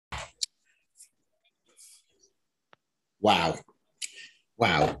Wow.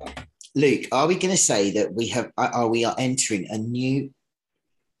 Wow. Luke, are we going to say that we are entering a new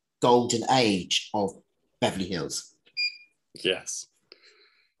golden age of Beverly Hills? Yes.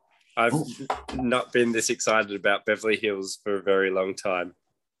 I've Oh, not been this excited about Beverly Hills for a very long time.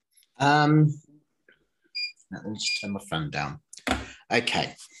 let me just turn my phone down.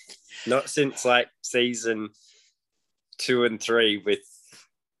 Okay. Not since like season 2 and 3 with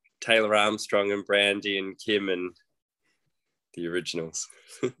Taylor Armstrong and Brandy and Kim and the originals.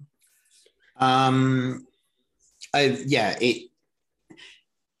 Yeah,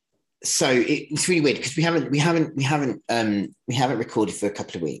 it's really weird because we haven't recorded for a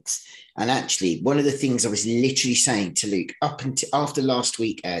couple of weeks. And actually, one of the things I was literally saying to Luke up until after last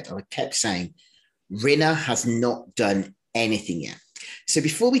week aired, I kept saying Rinna has not done anything yet. So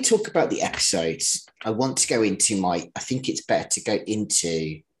before we talk about the episodes, I want to go into I think it's better to go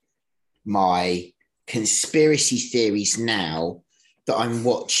into my conspiracy theories now that I'm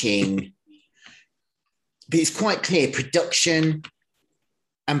watching. But it's quite clear production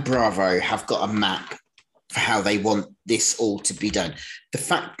and Bravo have got a map for how they want this all to be done. The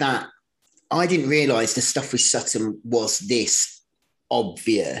fact that I didn't realize the stuff with Sutton was this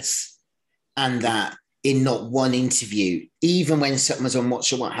obvious, and that in not one interview, even when Sutton was on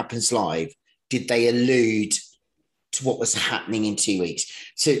What Happens Live, did they allude to what was happening in 2 weeks.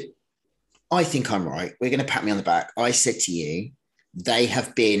 So I think I'm right. We're going to pat me on the back. I said to you, they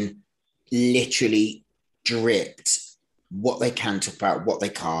have been literally dripped what they can talk about, what they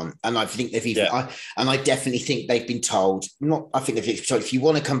can't. And I think they've even, I definitely think they've been told, I think they've been told, if you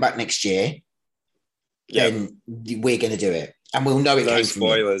want to come back next year, then we're going to do it. And we'll know it came from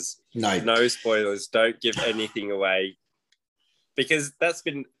you. No spoilers. Don't give anything away, because that's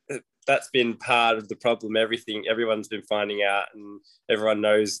been part of the problem. Everyone's been finding out, and everyone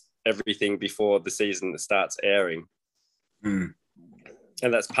knows everything before the season that starts airing. Mm.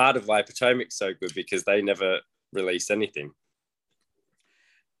 And that's part of why Potomac's so good, because they never release anything.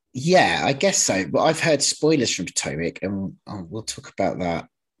 Yeah, I guess so. But I've heard spoilers from Potomac, and we'll talk about that.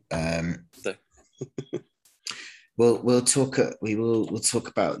 We'll talk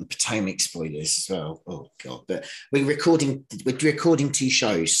about the Potomac spoilers as well. Oh god! But we're recording 2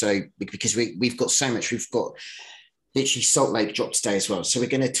 shows, so because we've got so much, we've got literally Salt Lake dropped today as well. So we're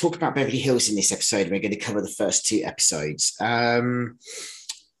going to talk about Beverly Hills in this episode, and we're going to cover the first 2 episodes.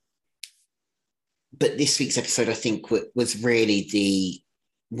 But this week's episode, I think, was really the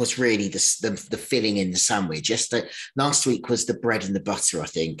filling in the sandwich. Last week was the bread and the butter, I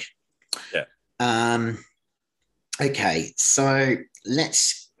think. Yeah. Okay, so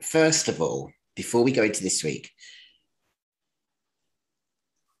let's first of all, before we go into this week,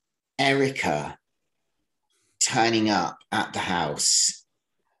 Erica turning up at the house,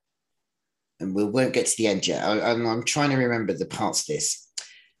 and we won't get to the end yet. I'm trying to remember the parts of this.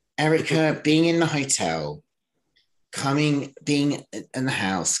 Erica being in the hotel, being in the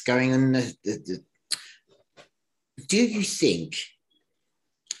house, going on the do you think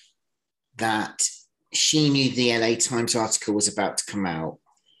that she knew the LA Times article was about to come out?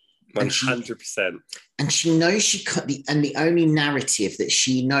 100%. And she knows she cut the only narrative that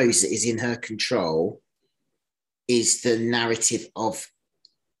she knows that is in her control is the narrative of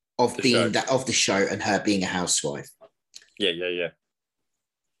the show and her being a housewife. Yeah.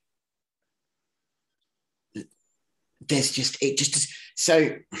 There's just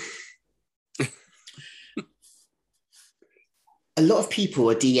so a lot of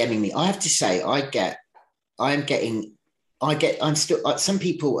people are DMing me. I have to say, I'm still, some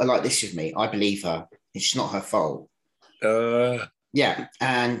people are like this with me. I believe her. It's not her fault. Yeah.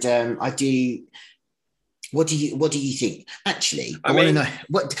 And I do. What do you think? Actually, I want to know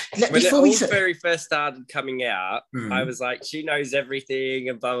when it all very first started coming out, I was like, she knows everything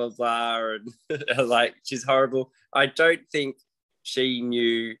and blah, blah, blah. And like, she's horrible. I don't think she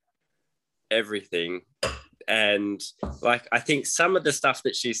knew everything. And like, I think some of the stuff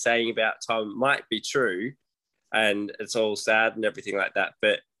that she's saying about Tom might be true, and it's all sad and everything like that.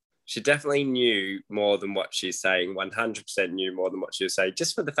 But she definitely knew more than what she's saying. 100% knew more than what she was saying,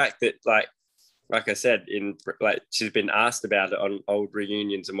 just for the fact that, like I said, she's been asked about it on old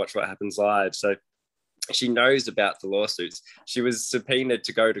reunions and Watch What Happens Live. So she knows about the lawsuits. She was subpoenaed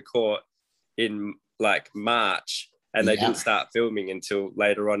to go to court in March, and they didn't start filming until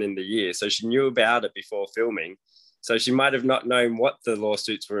later on in the year. So she knew about it before filming. So she might have not known what the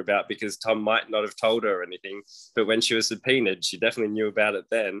lawsuits were about, because Tom might not have told her anything. But when she was subpoenaed, she definitely knew about it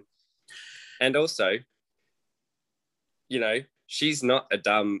then. And also, she's not a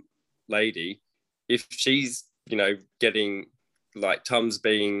dumb lady. If she's, getting Tom's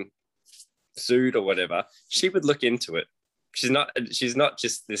being sued or whatever, she would look into it. She's not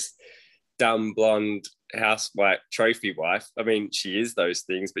just this dumb blonde housewife, trophy wife. I mean, she is those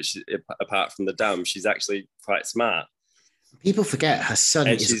things, but apart from the dumb, she's actually quite smart. People forget her son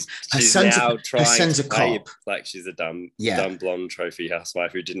and is her son's a cop. Like she's a dumb blonde trophy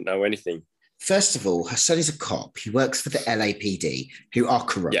housewife who didn't know anything. First of all, her son is a cop. He works for the LAPD, who are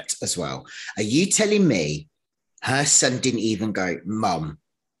corrupt as well. Are you telling me her son didn't even go, Mum,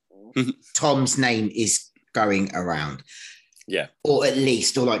 Tom's name is going around? Yeah. Or at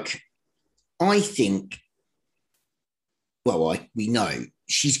least, or like, I think, well, we know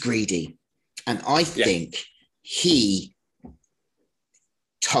she's greedy. And I think he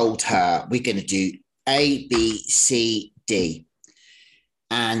told her, we're going to do A, B, C, D.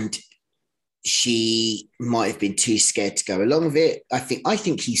 And she might have been too scared to go along with it. I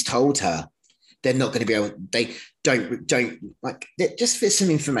think he's told her they're not going to be able, they don't like, just for some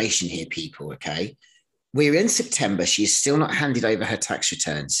information here, people, okay? We're in September. She is still not handed over her tax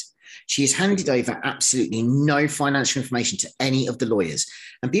returns. She has handed over absolutely no financial information to any of the lawyers.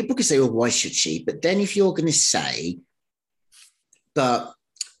 And people can say, well, why should she? But then if you're going to say, but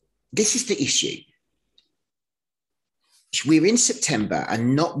this is the issue. We're in September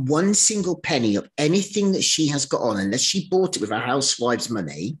and not one single penny of anything that she has got on, unless she bought it with her housewife's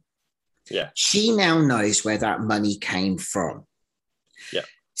money. Yeah. She now knows where that money came from. Yeah.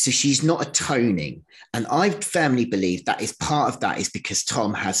 So she's not atoning. And I firmly believe that is part of that is because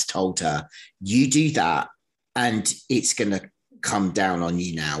Tom has told her, you do that and it's going to come down on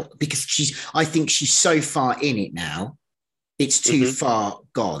you now, because I think she's so far in it now. It's too far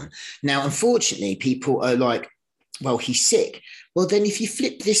gone. Now, unfortunately, people are like, well, he's sick. Well, then if you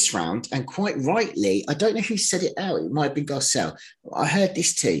flip this round, and quite rightly, I don't know who said it out. It might have been Garcelle. I heard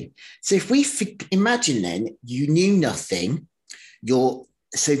this too. So if we imagine then you knew nothing,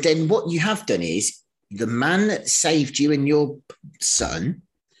 so then what you have done is the man that saved you and your son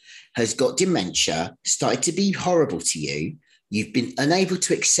has got dementia, started to be horrible to you. You've been unable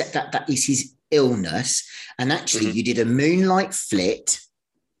to accept that is his illness. And actually you did a moonlight flit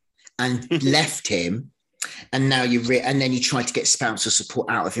and left him. And now and then you tried to get spousal support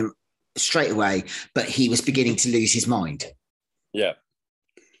out of him straight away, but he was beginning to lose his mind. Yeah.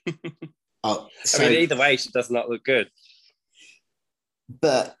 I mean, either way, she does not look good.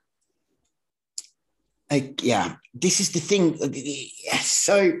 But this is the thing.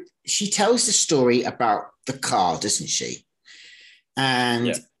 So she tells the story about the car, doesn't she?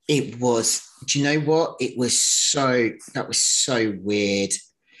 And it was, do you know what? That was so weird.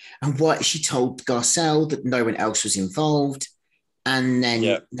 And what she told Garcelle that no one else was involved. And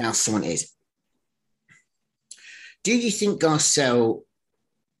then now someone is. Do you think Garcelle,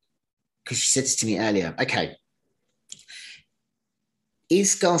 because she said this to me earlier, okay,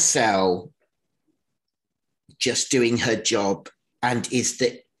 is Garcelle just doing her job? And is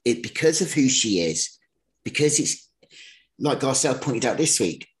that it because of who she is? Because it's like Garcelle pointed out this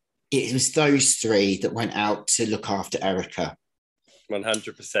week, it was those three that went out to look after Erica.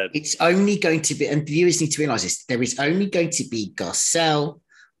 100%. It's only going to be, and viewers need to realize this, there is only going to be Garcelle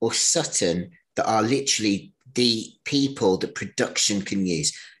or Sutton that are literally the people that production can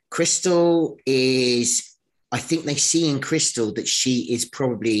use. Crystal is, I think they see in Crystal that she is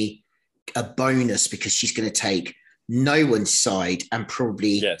probably a bonus because she's going to take no one's side and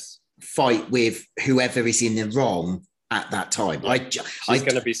probably fight with whoever is in the wrong at that time. Yeah. She's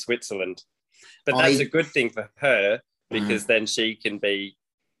going to be Switzerland. But that's a good thing for her, because then she can be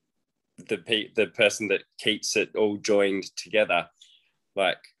the person that keeps it all joined together,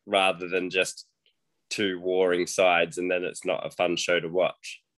 like rather than just two warring sides, and then it's not a fun show to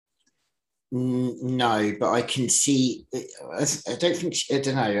watch. No, but I can see. I don't think. I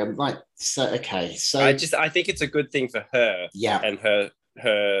don't know. I'm like, so okay. So I think it's a good thing for her. Yeah, and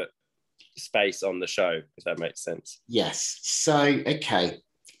her space on the show, if that makes sense. Yes. So okay.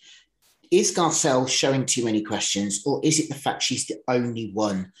 Is Garcelle showing too many questions, or is it the fact she's the only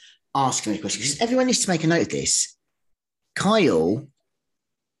one asking any questions? Because everyone needs to make a note of this. Kyle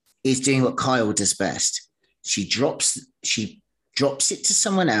is doing what Kyle does best. She drops it to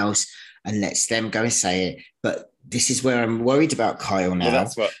someone else and lets them go and say it. But this is where I'm worried about Kyle now. Well,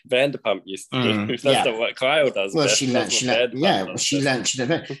 that's what Vanderpump used to do. That's not what Kyle does. Well, best. she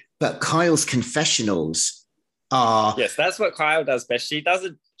learned. But Kyle's confessionals are. Yes, that's what Kyle does best. She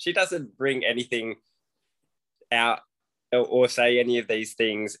doesn't bring anything out or say any of these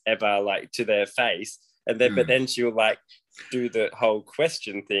things ever, like, to their face, and then but then she'll like do the whole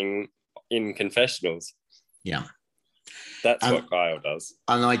question thing in confessionals. Yeah. That's what Kyle does.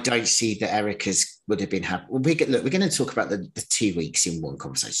 And I don't see that Erica's would have been happy. Well, we're going to talk about the 2 weeks in one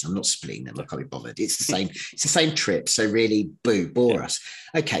conversation. I'm not splitting them. I can't be bothered. It's the same. It's the same trip. So really, bore us.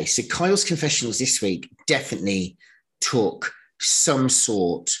 Okay. So Kyle's confessionals this week definitely took some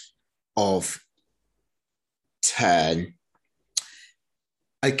sort of turn.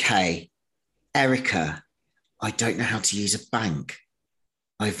 Okay. Erica, I don't know how to use a bank.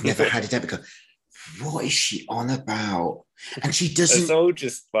 I've never had a debit card. What is she on about? And she doesn't. It's all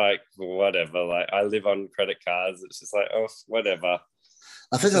just like whatever. Like I live on credit cards. It's just like, oh, whatever.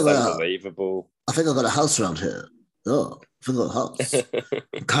 I think I got unbelievable. I think I got a house around here. Oh, I think I got a house.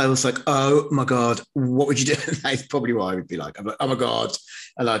 Kyle's like, oh my god, what would you do? That's probably what I would be like. I'm like, oh my god,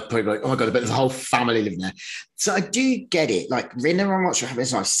 and I'd probably be like, oh my god, I bet there's a whole family living there. So I do get it. Like Rinna and Watcher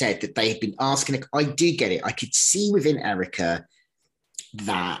as I've said that they've been asking. I do get it. I could see within Erica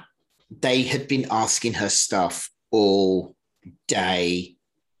that they had been asking her stuff all day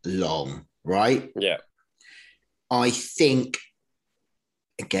long, right? Yeah. I think,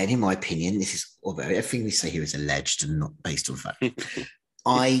 again, in my opinion, this is everything we say here is alleged and not based on fact.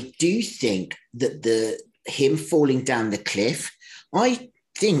 I do think that him falling down the cliff, I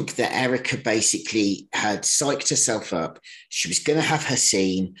think that Erica basically had psyched herself up. She was going to have her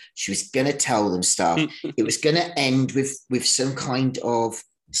scene. She was going to tell them stuff. It was going to end with some kind of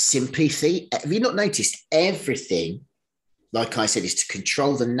sympathy. Have you not noticed everything, like I said, is to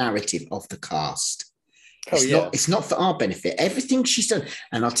control the narrative of the cast? It's not for our benefit. Everything she's done,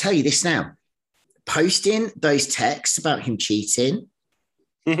 and I'll tell you this now, posting those texts about him cheating,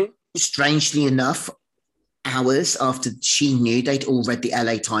 strangely enough, hours after she knew they'd all read the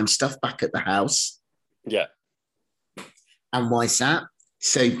LA Times stuff back at the house. Yeah. And why is that?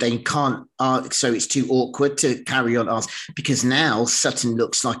 So they can't, so it's too awkward to carry on ask, because now Sutton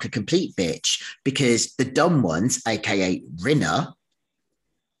looks like a complete bitch because the dumb ones, aka Rinna,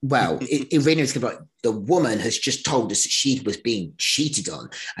 well, Rinna's about the woman has just told us that she was being cheated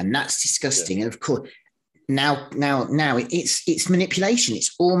on, and that's disgusting. Yeah. And of course, now it's manipulation.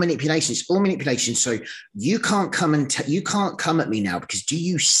 It's all manipulation. It's all manipulation. So you can't come you can't come at me now because do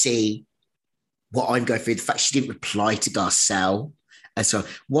you see what I'm going through? The fact she didn't reply to Garcelle. And so,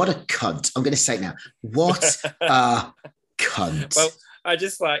 what a cunt. I'm going to say it now. What a cunt. Well, I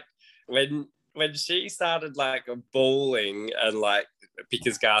just like when she started like bawling and like,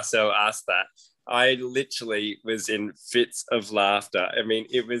 because Garcelle asked that, I literally was in fits of laughter. I mean,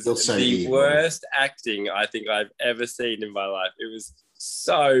 it was the worst acting I think I've ever seen in my life. It was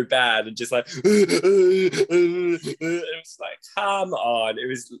so bad and just like it was like, come on. It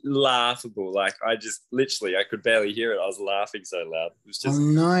was laughable. Like I just literally I could barely hear it. I was laughing so loud. It was just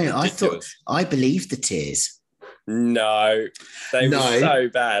ridiculous. I thought I believed the tears. No, they were so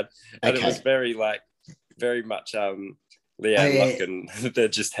bad. And it was very much Leanne Locken. They're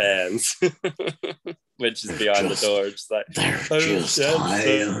just hands. When she's behind the door, it's like they're just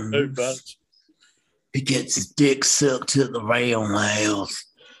hands. He gets his dick sucked at the railnails.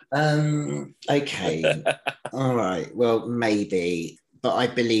 Okay. All right. Well, maybe. But I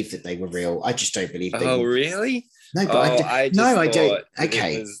believe that they were real. I just don't believe they were. Really? No, but I don't.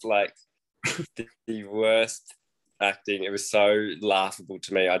 Okay. It was like the worst acting. It was so laughable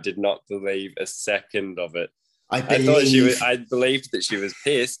to me. I did not believe a second of it. I believed that she was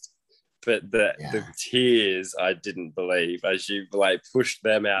pissed, but the tears I didn't believe as she like pushed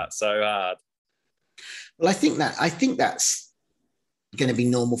them out so hard. Well, I think that's going to be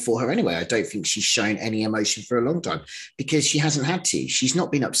normal for her anyway. I don't think she's shown any emotion for a long time because she hasn't had to. She's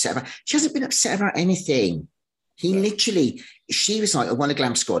not been upset she hasn't been upset about anything. She was like, I want a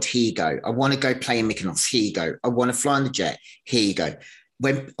glam squad. Here you go. I want to go play in Mykonos. Here you go. I want to fly on the jet. Here you go.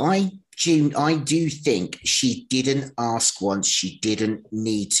 When I do think she didn't ask once. She didn't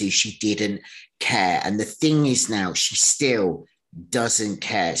need to. She didn't care. And the thing is now she still doesn't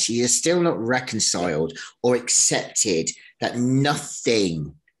care. She is still not reconciled or accepted that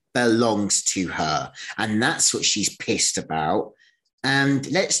nothing belongs to her. And that's what she's pissed about. And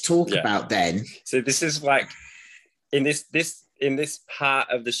let's talk about then. So this is like in this part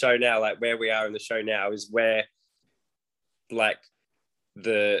of the show now, like where we are in the show now is where like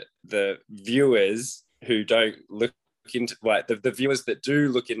the viewers who don't look into like the viewers that do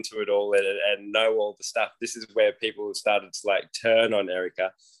look into it all and know all the stuff, this is where people have started to like turn on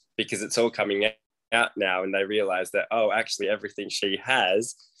Erica because it's all coming out now and they realize that, oh, actually everything she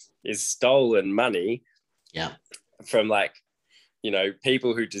has is stolen money from like, you know,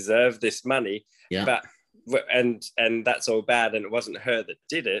 people who deserve this money. But and that's all bad and it wasn't her that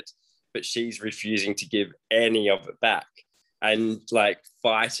did it, but she's refusing to give any of it back and like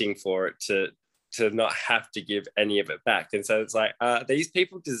fighting for it to not have to give any of it back. And so it's like, these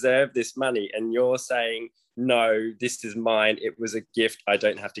people deserve this money, and you're saying, no, this is mine. It was a gift. I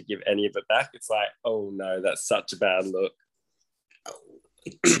don't have to give any of it back. It's like, oh no, that's such a bad look.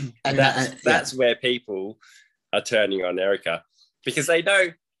 And that's where people are turning on Erica, because they know,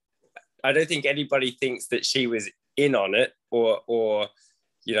 I don't think anybody thinks that she was in on it or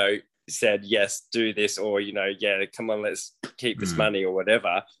you know, said, yes, do this, or, you know, yeah, come on, let's keep this money or whatever.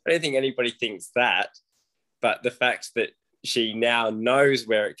 I don't think anybody thinks that. But the fact that she now knows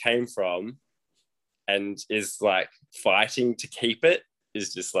where it came from and is like fighting to keep it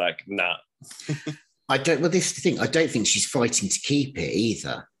is just like, nah. Well, this is the thing. I don't think she's fighting to keep it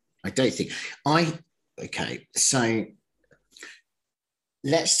either. I don't think. Okay, so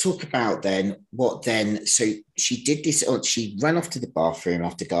let's talk about then what then. So she did this, or she ran off to the bathroom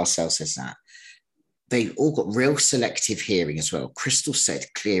after Garcelle says that. They've all got real selective hearing as well. Crystal said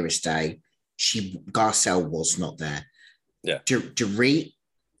clear as day, Garcelle was not there. Yeah. Dorit,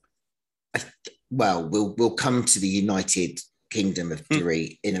 well, we'll come to the United Kingdom of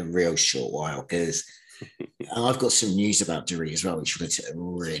Dorit in a real short while, because I've got some news about Dorit as well, which we're going to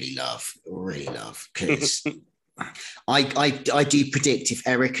really love, because I do predict if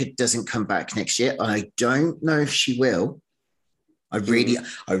Erica doesn't come back next year, and I don't know if she will. I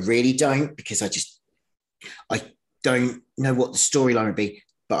really don't, because I don't know what the storyline would be,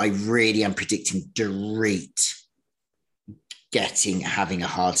 but I really am predicting Dorit having a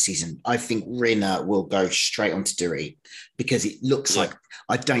hard season. I think Rinna will go straight onto Dorit, because it looks like,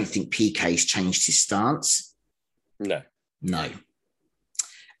 I don't think PK's changed his stance. No.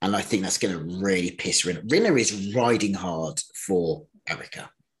 And I think that's going to really piss Rinna. Rinna is riding hard for Erica.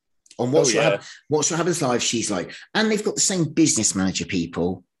 On What's What Happens Live, she's like, and they've got the same business manager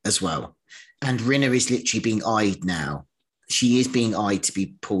people as well. And Rinna is literally being eyed now. She is being eyed to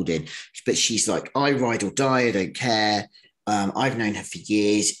be pulled in. But she's like, I ride or die, I don't care. I've known her for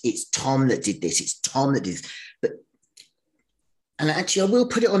years. It's Tom that did this. It's Tom that did this. And actually, I will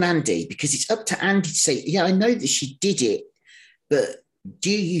put it on Andy, because it's up to Andy to say, yeah, I know that she did it, but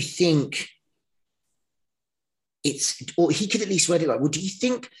do you think or he could at least word it like, well, do you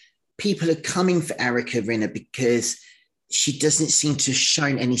think people are coming for Erica Rinna because she doesn't seem to have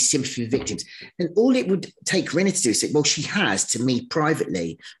shown any sympathy for victims? And all it would take Rinna to do is say, well, she has to me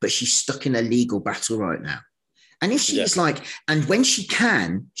privately, but she's stuck in a legal battle right now. And if she's like, and when she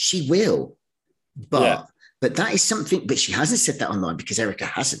can, she will. But that is something, but she hasn't said that online, because Erica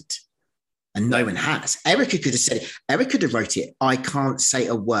hasn't. And no one has. Erica could have said it. Erica could have wrote it, I can't say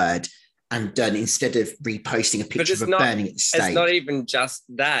a word, and done, instead of reposting a picture of her burning at the stake. It's not even just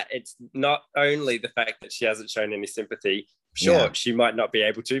that. It's not only the fact that she hasn't shown any sympathy. Sure, she might not be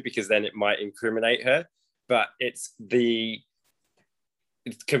able to, because then it might incriminate her. But it's the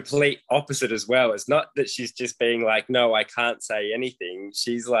complete opposite as well. It's not that she's just being like, no, I can't say anything.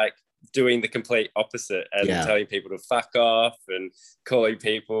 She's like doing the complete opposite and telling people to fuck off and calling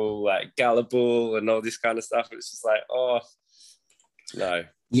people like gullible and all this kind of stuff. It's just like, oh, no.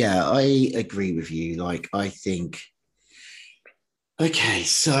 Yeah, I agree with you. Like, I think, okay,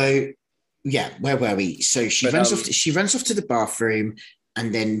 so yeah, where were we? So she runs off to the bathroom,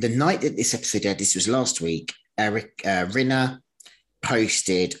 and then the night that this episode aired, this was last week, Rinna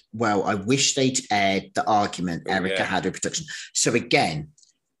posted, well, I wish they'd aired the argument Erica had with production. So again,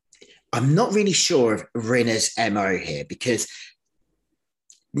 I'm not really sure of Rinna's MO here, because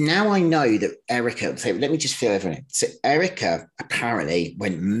now I know that Erica, so let me just fill everyone in. So Erica apparently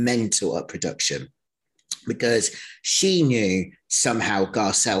went mental at production, because she knew somehow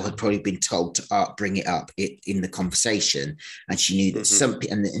Garcelle had probably been told to bring it up in the conversation. And she knew that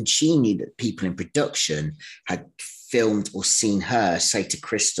and she knew that people in production had filmed or seen her say to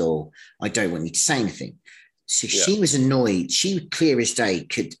Crystal, I don't want you to say anything. So she was annoyed. She, clear as day,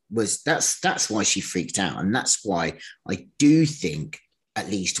 that's why she freaked out. And that's why I do think at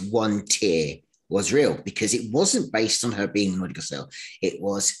least one tear was real, because it wasn't based on her being annoyed at Garcelle. It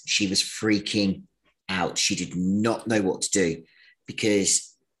was, she was freaking out. She did not know what to do,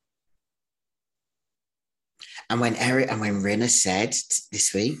 because, and when Rinna said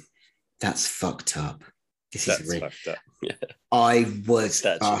this week, that's fucked up. That's fucked up. Yeah. I was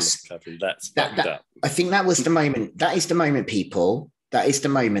that's fucked up. I think that was the moment. That is the moment, people. That is the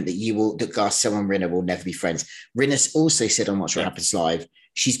moment that Garcelle and Rinna will never be friends. Rinna's also said on What Happens Live,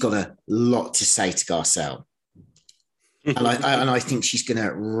 she's got a lot to say to Garcelle. and I think she's going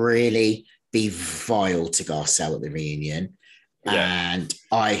to really be vile to Garcelle at the reunion. Yeah. And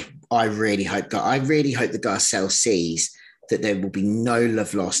I really hope that Garcelle sees that there will be no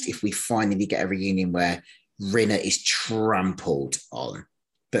love lost if we finally get a reunion where Rinna is trampled on.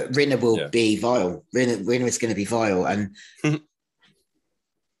 But Rinna will be vile. Rinna is going to be vile. And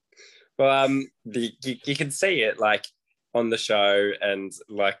well, you can see it like on the show and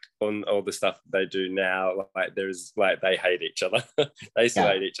like on all the stuff they do now. Like there's like they hate each other. They still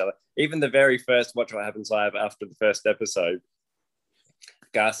hate each other. Even the very first Watch What Happens Live after the first episode,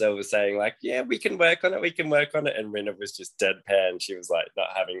 Garcelle was saying like, yeah, we can work on it. And Rinna was just deadpan. She was like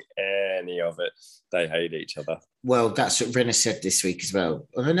not having any of it. They hate each other. Well, that's what Rinna said this week as well.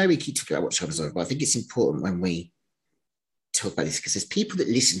 And I know we keep talking about Watch What Happens Live, but I think it's important when we talk about this because there's people that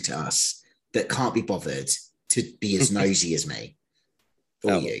listen to us that can't be bothered to be as nosy as me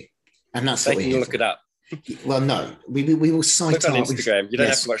or you. And that's what we look it up. Well, no, we will cite look on Instagram. You don't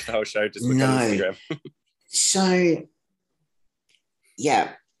have to watch the whole show, just look on Instagram. So,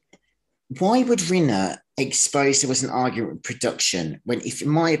 yeah. Why would Rinna expose there was an argument with production when, if in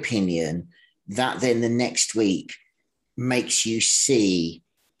my opinion, that then the next week makes you see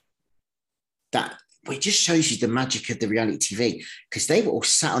that it just shows you the magic of the reality TV because they were all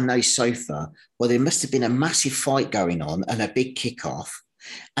sat on those sofa. Well, there must have been a massive fight going on and a big kickoff.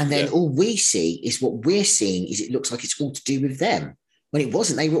 And then all we see is what we're seeing is it looks like it's all to do with them. When it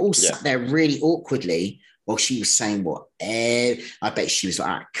wasn't, they were all sat there really awkwardly while she was saying what, I bet she was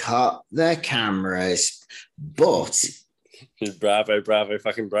like, cut the cameras. But bravo,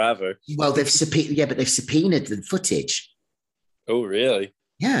 fucking bravo. Well, they've subpoenaed the footage. Oh, really?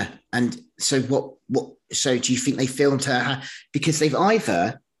 Yeah. And so so do you think they filmed her? Because they've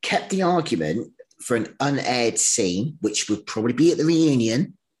either kept the argument for an unaired scene, which would probably be at the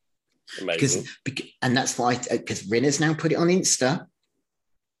reunion. Amazing. And that's why, because Rinna's now put it on Insta.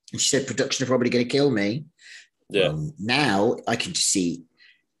 And she said, production are probably going to kill me. Yeah. Now I can just see.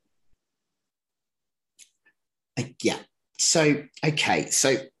 So, okay.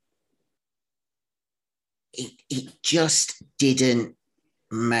 So it just didn't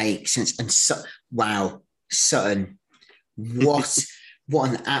make sense. And so, wow, Sutton, what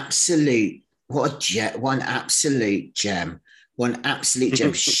an absolute gem.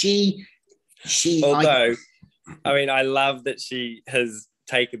 She although I mean I love that she has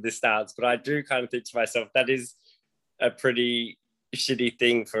taken this stance, but I do kind of think to myself that is a pretty shitty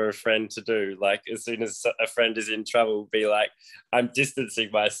thing for a friend to do. Like as soon as a friend is in trouble, be like, I'm distancing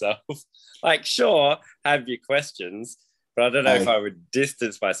myself. Like, sure, have your questions, but I don't know if I would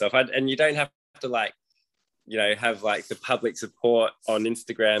distance myself. And you don't have to like, you know, have like the public support on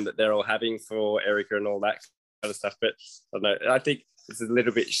Instagram that they're all having for Erica and all that kind of stuff. But I don't know. I think it's a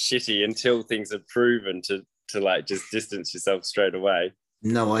little bit shitty until things are proven to like just distance yourself straight away.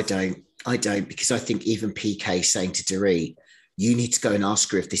 No, I don't, because I think even PK saying to Dorit, you need to go and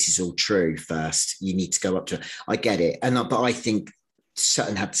ask her if this is all true first. You need to go up to her. I get it. But I think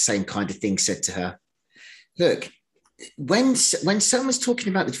Sutton had the same kind of thing said to her. Look, when someone's talking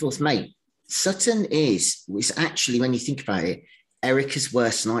about the divorce, mate, Sutton is actually, when you think about it, Erica's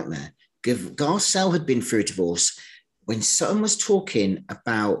worst nightmare. Garcelle had been through a divorce. When Sutton was talking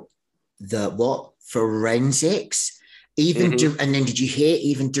about forensics, and then did you hear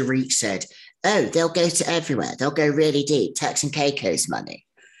even Dorit said, oh, they'll go to everywhere. They'll go really deep, taxing Keiko's money.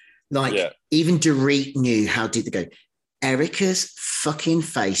 Even Dorit knew how deep they go. Erica's fucking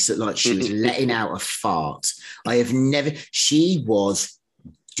face looked like she was letting out a fart. She was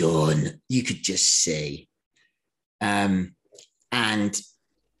done. You could just see. And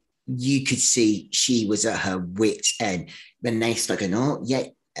you could see she was at her wit's end. When they started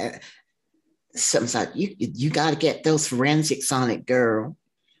going, something's like, you got to get those forensics on it, girl.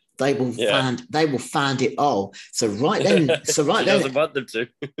 They will find it all. So right then, doesn't want them to.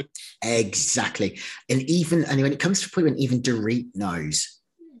 Exactly. And when it comes to the point when even Dorit knows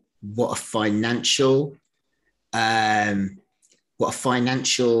what a financial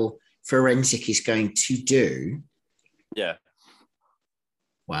forensic is going to do. Yeah.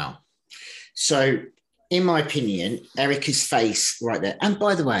 Wow. So in my opinion, Erica's face right there. And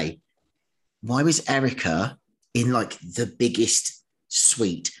by the way, why was Erica in like the biggest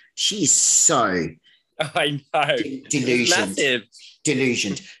suite? She is so I know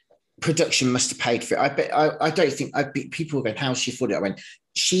delusioned. Production must have paid for it. I don't think people were going, how's she afford it? I went,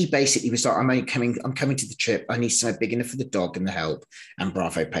 she basically was like, I'm coming to the trip. I need somewhere big enough for the dog and the help, and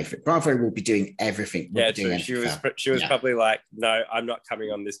Bravo pay for it. Bravo will be doing everything. True. She was probably like, no, I'm not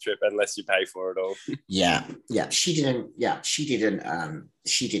coming on this trip unless you pay for it all. She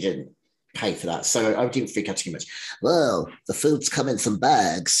didn't pay for that. So I didn't freak out too much. Well, the food's come in some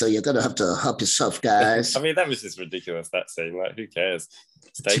bags, so you're going to have to help yourself, guys. I mean, that was just ridiculous, that scene. Like, who cares?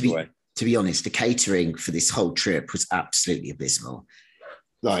 Takeaway. To be honest, the catering for this whole trip was absolutely abysmal.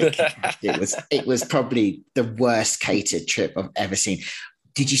 Like, it was probably the worst catered trip I've ever seen.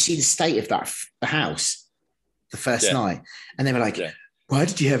 did you see the state of the house the first night? And they were like, why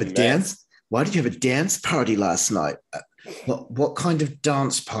did you have a dance? Why did you have a dance party last night? What kind of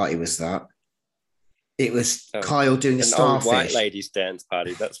dance party was that? It was Kyle doing a starfish. Old white ladies dance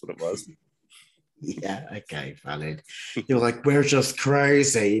party. That's what it was. Yeah, okay, valid. You're like, we're just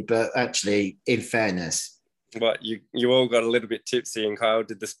crazy, but actually, in fairness, what you all got a little bit tipsy, and Kyle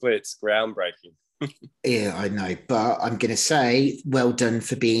did the splits. Groundbreaking. Yeah, I know, but I'm going to say, well done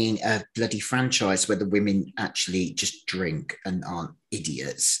for being a bloody franchise where the women actually just drink and aren't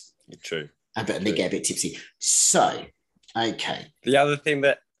idiots. True. I bet they get a bit tipsy. So, okay. The other thing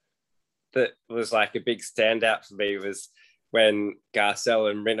that was like a big standout for me was when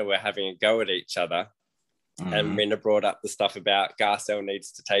Garcelle and Rinna were having a go at each other, and Rinna brought up the stuff about Garcelle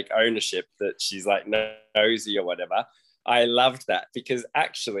needs to take ownership, that she's like nosy or whatever. I loved that, because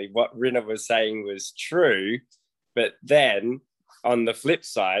actually what Rinna was saying was true, but then on the flip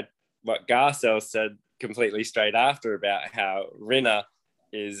side, what Garcelle said completely straight after about how Rinna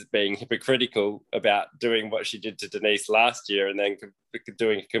is being hypocritical about doing what she did to Denise last year, and then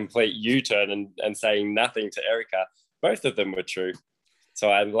doing a complete U-turn and saying nothing to Erica. Both of them were true.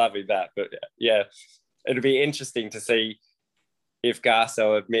 So I'm loving that. But yeah, it'll be interesting to see if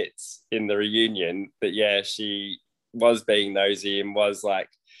Garcelle admits in the reunion that, yeah, she was being nosy and was like,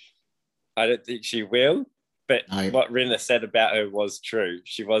 I don't think she will. But what Rinna said about her was true.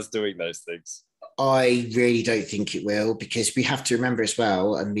 She was doing those things. I really don't think it will, because we have to remember as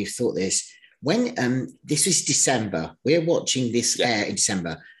well, and we've thought this, when this was December, we're watching this air in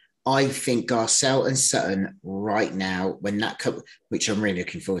December. I think Garcelle and Sutton right now, when that comes, which I'm really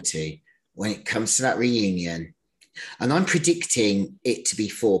looking forward to, when it comes to that reunion, and I'm predicting it to be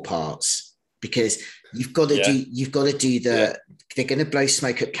 4 parts, because you've got to do they're going to blow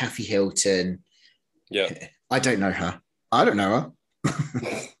smoke at Kathy Hilton. Yeah. I don't know her.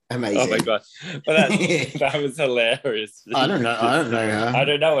 Amazing. Oh my God. Well, that was hilarious. I don't know her. I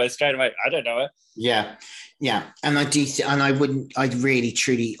don't know her straight away. I don't know her. Yeah. Yeah. And I really,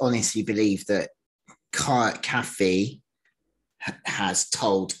 truly, honestly believe that Kathy has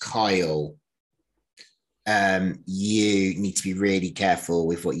told Kyle, you need to be really careful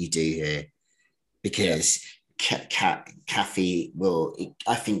with what you do here, because Kathy will,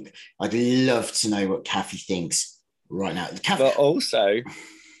 I think I'd love to know what Kathy thinks right now. But also,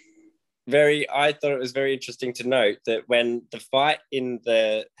 I thought it was very interesting to note that when the fight in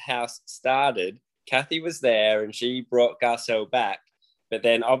the house started, Kathy was there and she brought Garcelle back. But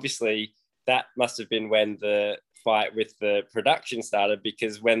then obviously that must have been when the fight with the production started,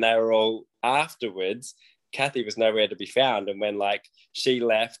 because when they were all afterwards, Kathy was nowhere to be found. And when like she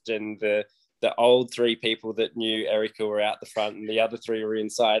left and the old 3 people that knew Erica were out the front and the other 3 were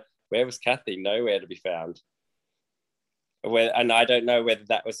inside, where was Kathy? Nowhere to be found. And I don't know whether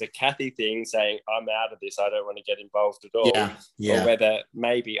that was a Kathy thing saying, I'm out of this, I don't want to get involved at all. Yeah. Or whether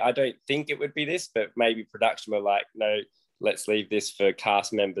maybe, I don't think it would be this, but maybe production were like, no, let's leave this for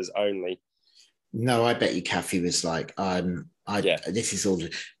cast members only. No, I bet you Kathy was like, this is all,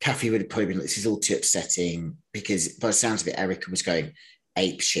 Kathy would have probably been like, this is all too upsetting, because by the sounds of it, Erica was going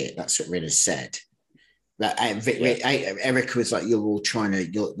ape shit. That's what Rinna said. Like, Erica was like, you're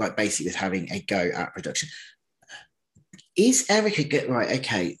like basically with having a go at production. Is Erica good? Right.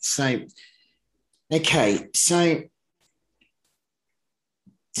 Okay. So the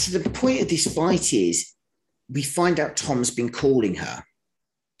point of this fight is we find out Tom's been calling her.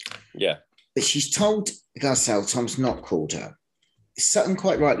 Yeah. But she's told Garcelle Tom's not called her. Sutton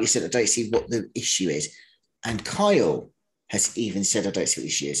quite rightly said, I don't see what the issue is. And Kyle has even said, I don't see what the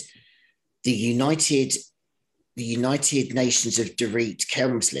issue is. The United Nations of Dorit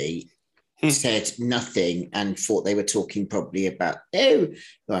Kemsley said nothing and thought they were talking probably about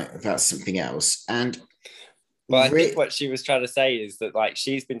something else. And I think what she was trying to say is that, like,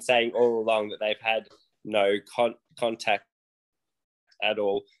 she's been saying all along that they've had no contact at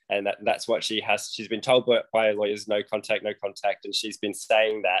all, and that's what she's been told by her lawyers, no contact, and she's been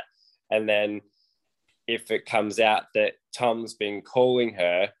saying that. And then if it comes out that Tom's been calling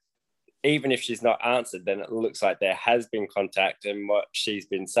her, even if she's not answered, then it looks like there has been contact, and what she's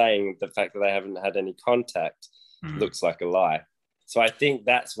been saying, the fact that they haven't had any contact, looks like a lie. So I think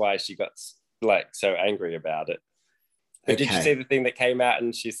that's why she got like so angry about it. But did you see the thing that came out,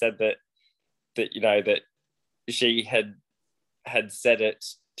 and she said that that she had said it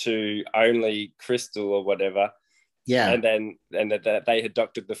to only Crystal or whatever, and that they had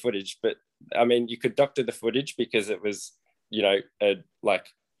doctored the footage. But I mean, you could doctor the footage because it was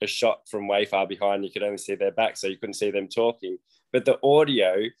a shot from way far behind. You could only see their back, so you couldn't see them talking. But the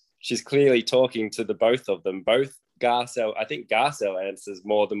audio, she's clearly talking to the both of them. Both I think Garcelle answers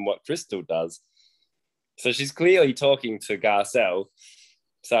more than what Crystal does. So she's clearly talking to Garcelle.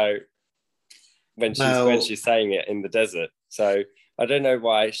 So when she's saying it in the desert. So I don't know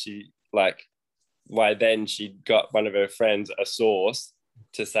why why then she got one of her friends a source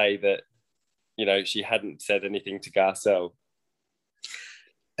to say that, she hadn't said anything to Garcelle.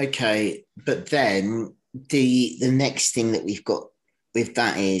 Okay, but then the next thing that we've got with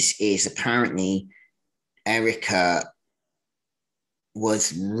that is apparently Erica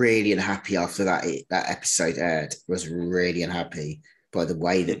was really unhappy after that episode aired. Was really unhappy by the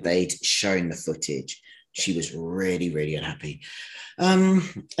way that they'd shown the footage. She was really, really unhappy.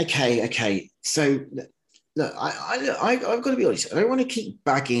 Okay. So look, I've got to be honest. I don't want to keep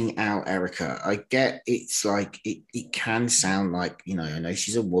bagging out Erica. I get it's like it can sound like, I know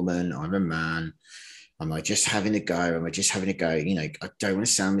she's a woman, I'm a man. Am I just having a go? I don't want to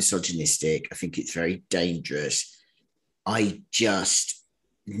sound misogynistic. I think it's very dangerous. I just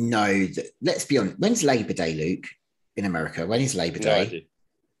know that, let's be honest, when's Labor Day, Luke, in America? When is Labor Day?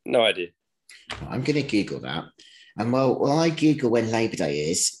 No idea. I'm going to Google that. And while I Google when Labor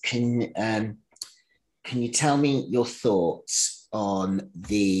Day is, can you tell me your thoughts on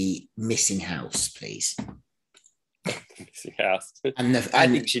the missing house, please? Missing house. I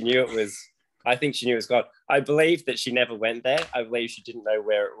think she knew it was gone. I believe that she never went there. I believe she didn't know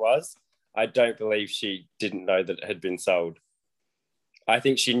where it was. I don't believe she didn't know that it had been sold. I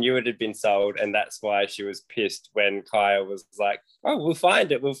think she knew it had been sold, and that's why she was pissed when Kaya was like, "Oh, we'll find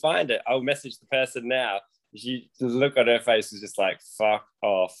it. I'll message the person now." The look on her face was just like, "Fuck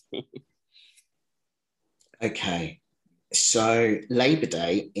off." Okay, so Labor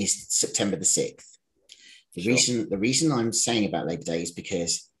Day is September the 6th. The reason I'm saying about Labor Day is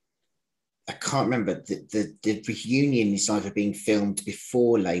because I can't remember, the reunion is either being filmed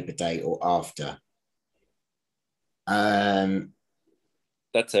before Labor Day or after.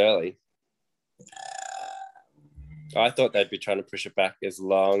 That's early. I thought they'd be trying to push it back as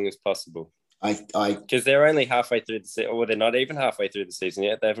long as possible. Because they're only halfway through the season, or they're not even halfway through the season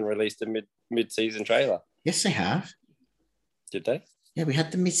yet. They haven't released a mid-season trailer. Yes, they have. Did they? Yeah, we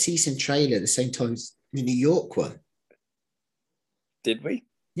had the mid-season trailer at the same time as the New York one. Did we?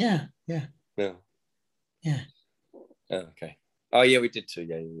 Yeah. No. Yeah. Oh, okay. Oh, yeah, we did too.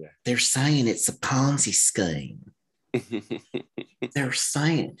 Yeah. They're saying it's a Ponzi scheme. They're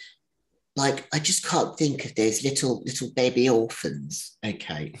saying, like, I just can't think of those little baby orphans.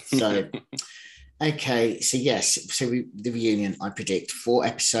 Okay, so yes, so the reunion, I predict 4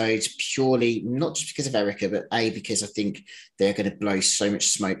 episodes, purely not just because of Erica, but because I think they're going to blow so much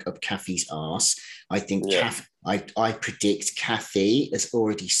smoke up Kathy's ass. I think I predict Kathy has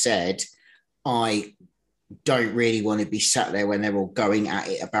already said, I don't really want to be sat there when they're all going at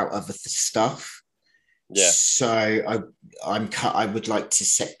it about other stuff. Yeah. So I would like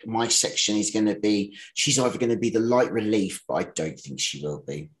to my section is going to be, she's either going to be the light relief, but I don't think she will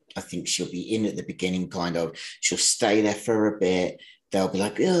be. I think she'll be in at the beginning, kind of. She'll stay there for a bit. They'll be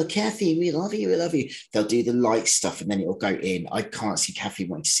like, "Oh, Kathy, we love you. They'll do the light stuff and then it'll go in. I can't see Kathy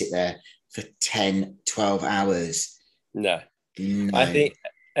wanting to sit there for 10, 12 hours. No. I think,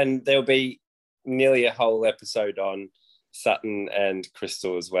 and there'll be nearly a whole episode on Sutton and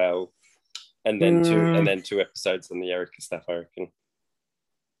Crystal as well. And then 2 episodes on the Erica stuff, I reckon.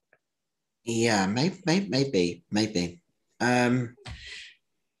 Yeah, maybe.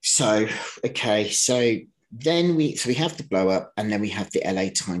 So then we have the blow up, and then we have the LA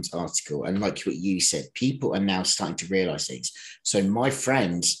Times article. And like what you said, people are now starting to realize things. So my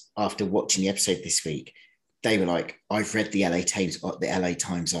friends, after watching the episode this week, they were like, "I've read the LA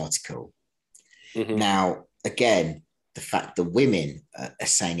Times article." Mm-hmm. Now, again, the fact the women are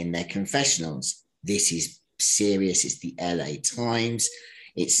saying in their confessionals, this is serious. It's the LA Times.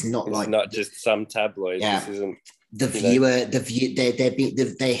 It's not just some tabloid. Yeah. This isn't the viewer.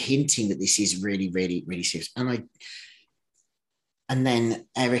 They're hinting that this is really, really, really serious. And then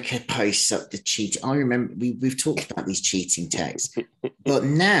Erica posts up the cheat. I remember we've talked about these cheating texts, but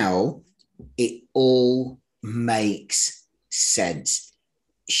now it all makes sense.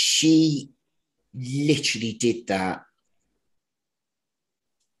 She literally did that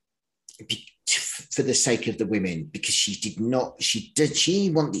for the sake of the women, because she's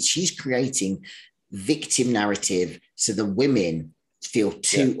creating victim narrative so the women feel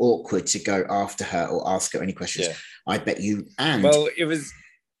too awkward to go after her or ask her any questions. I bet you. And well, it was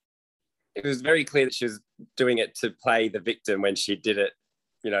very clear that she was doing it to play the victim when she did it,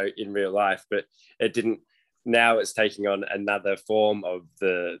 in real life, but it didn't. Now it's taking on another form of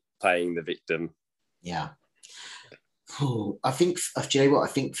the playing the victim. Yeah. I think, do you know what?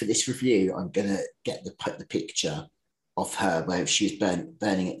 I think for this review, I'm going to put the picture of her where she was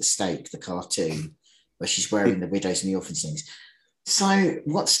burning at the stake, the cartoon, where she's wearing the widows and the orphans things. So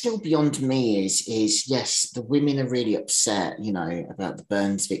what's still beyond me is yes, the women are really upset, about the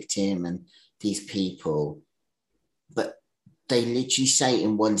Burns victim and these people, but they literally say it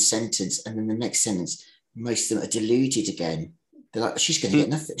in one sentence, and then the next sentence, most of them are deluded again. They're like, she's going to get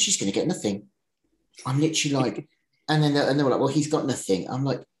nothing. She's going to get nothing. I'm literally like, and then they were like, well, he's got nothing. I'm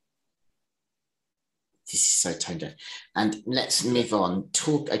like, this is so tone deaf. And let's move on.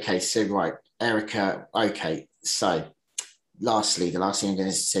 Okay, so right, Erica. Okay, so lastly, the last thing I'm going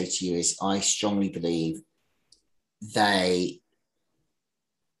to say to you is I strongly believe I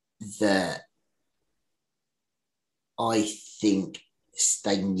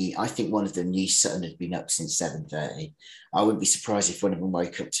think one of them knew Sutton had been up since 7:30. I wouldn't be surprised if one of them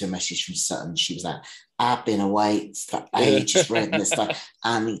woke up to a message from Sutton. She was like, I've been awake for ages reading this stuff.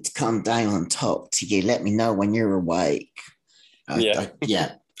 I need to come down and talk to you. Let me know when you're awake.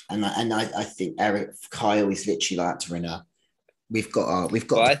 Yeah. And I think Kyle is literally like to Rinna.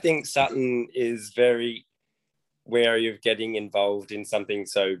 Well, I think Sutton is very wary of getting involved in something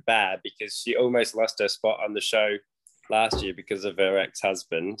so bad because she almost lost her spot on the show last year because of her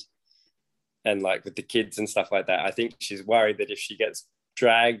ex-husband and like with the kids and stuff like that. I think she's worried that if she gets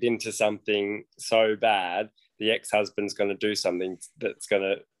dragged into something so bad, the ex-husband's going to do something that's going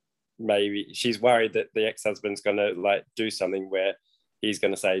to she's worried that the ex-husband's going to like do something where he's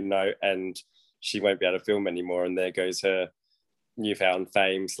going to say no and she won't be able to film anymore, and there goes her newfound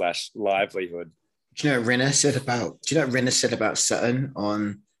fame / livelihood. Do you know what Rinna said about Sutton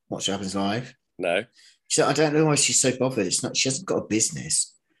on What Happens Live? No. She said, I don't know why she's so bothered. She hasn't got a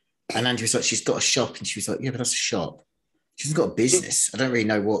business. And Andy was like, she's got a shop. And she was like, yeah, but that's a shop. She hasn't got a business. I don't really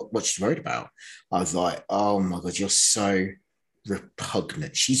know what she's worried about. I was like, oh my God, you're so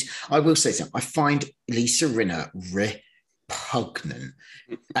repugnant. I will say something. I find Lisa Rinna repugnant.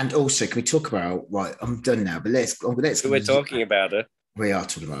 And also, can we talk about, right, I'm done now, but we're talking about her. We are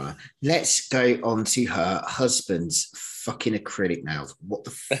talking about her. Let's go on to her husband's fucking acrylic nails. What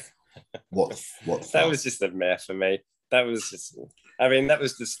the what that was just a mare for me. That was just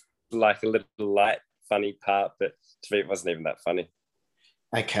like a little light funny part, but to me it wasn't even that funny.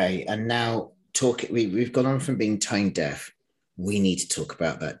 Okay, and now we've gone on from being tone deaf. We need to talk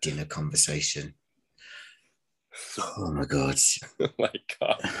about that dinner conversation. Oh my God. Oh my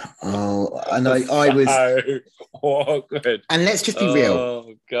God. Oh, and I was so awkward. And let's just be real.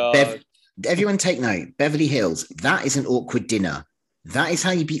 Oh God. Everyone take note. Beverly Hills, that is an awkward dinner. That is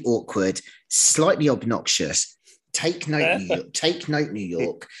how you be awkward, slightly obnoxious. Take note, New York. Take note, New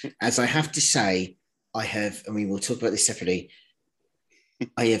York. As I have to say, and we will talk about this separately,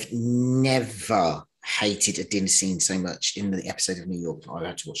 I have never hated a dinner scene so much in the episode of New York I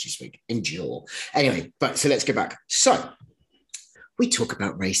had to watch this week. Endure. Anyway, so let's go back. So we talk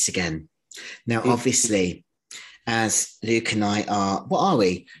about race again. Now, obviously, as Luke and I are, what are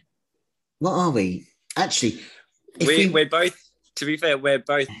we? Actually, we're both, to be fair, we're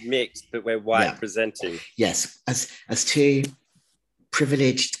both mixed, but we're white presenting. Yes, as two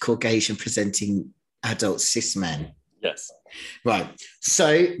privileged Caucasian presenting adult cis men. Yes. Right.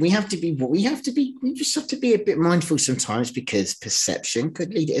 So we just have to be a bit mindful sometimes because perception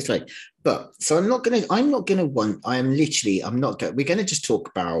could lead it astray. But so we're going to just talk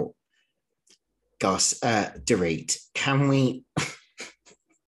about Dorit. Can we?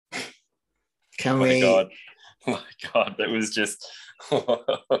 Oh my God, that was just, oh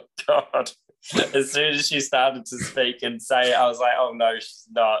God. As soon as she started to speak and say it, I was like, oh no,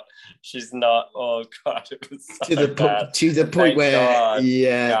 she's not. Oh God, it was so bad. To the point where,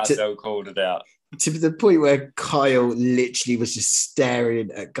 Garcelle called it out. To the point where Kyle literally was just staring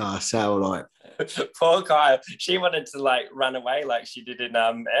at Garcelle like. Poor Kyle. She wanted to like run away like she did in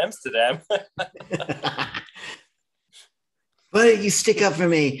Amsterdam. Why don't you stick up for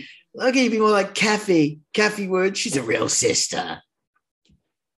me? I'll give you be more like Kathy would. She's a real sister.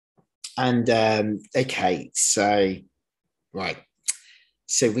 And okay, so right.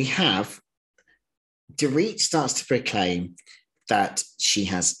 So we have Dorit starts to proclaim that she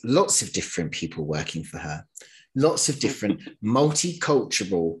has lots of different people working for her, lots of different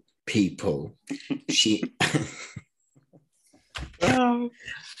multicultural people. She's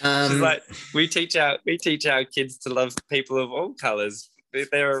like, we teach our kids to love people of all colors.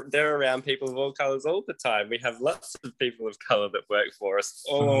 They're around people of all colors all the time. We have lots of people of color that work for us.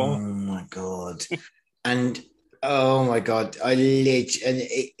 Oh my God. And oh my God,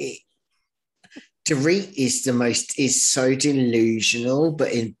 Dorit is so delusional,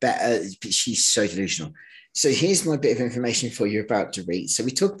 but she's so delusional. So here's my bit of information for you about Dorit. So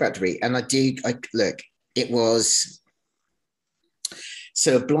we talk about Dorit, and look, it was,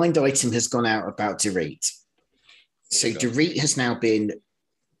 so a blind item has gone out about Dorit. So Dorit has now been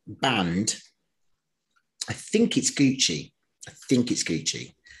banned. I think it's Gucci.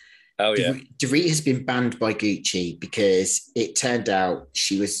 Oh, yeah. Dorit has been banned by Gucci because it turned out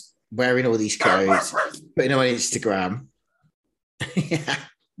she was wearing all these clothes, putting them on Instagram.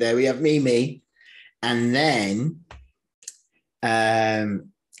 There we have Mimi. And then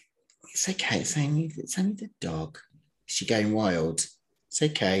it's okay. It's only the dog. Is she going wild? It's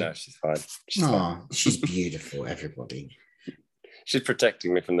okay. No, she's fine. She's beautiful, everybody. She's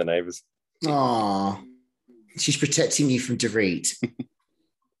protecting me from the neighbors. Oh, she's protecting you from Dorit.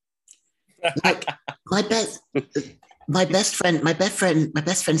 Like my best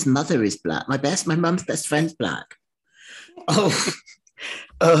friend's mother is black. My mum's best friend's black.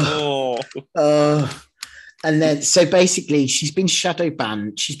 And then, so basically, she's been shadow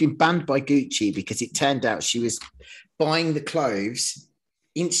banned. She's been banned by Gucci because it turned out she was buying the clothes,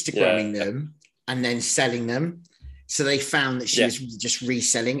 Instagramming them, and then selling them. So they found that she was just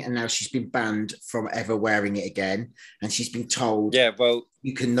reselling, and now she's been banned from ever wearing it again. And she's been told,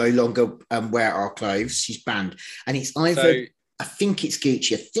 you can no longer wear our clothes. She's banned. And it's either, I think it's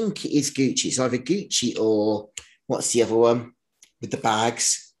Gucci. I think it is Gucci. It's either Gucci or what's the other one with the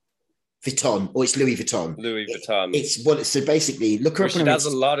bags? Vuitton, or it's Louis Vuitton. So basically, look her up. She does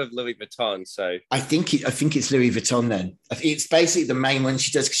a lot of Louis Vuitton, so I think it's Louis Vuitton. Then it's basically the main one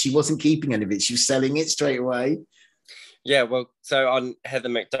she does because she wasn't keeping any of it; she was selling it straight away. Yeah, well, so on Heather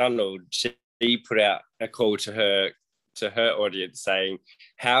McDonald, she put out a call to her audience saying,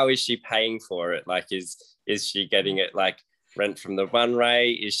 "How is she paying for it? Like, is she getting it like rent from the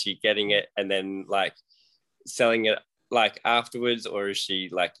runway? Is she getting it and then like selling it like afterwards, or is she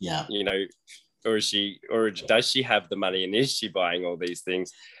like, or does she have the money and is she buying all these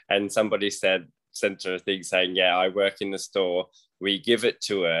things?" And somebody sent her a thing saying, I work in the store, we give it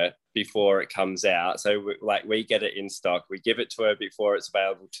to her before it comes out, so we get it in stock, we give it to her before it's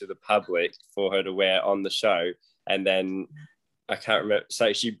available to the public for her to wear on the show, and then I can't remember.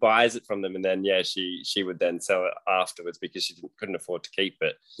 So she buys it from them, and then she would then sell it afterwards because she couldn't afford to keep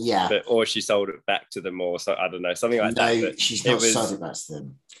it. Yeah. Or she sold it back to them, or so I don't know, something like that. No, she's not sold it back to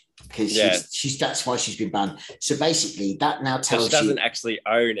them because she's that's why she's been banned. So basically, that now tells she doesn't actually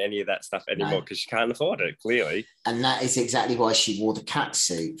own any of that stuff anymore because she can't afford it, clearly. And that is exactly why she wore the cat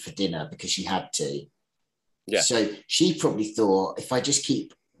suit for dinner, because she had to. Yeah. So she probably thought, if I just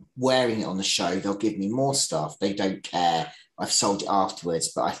keep wearing it on the show, they'll give me more stuff. They don't care. I've sold it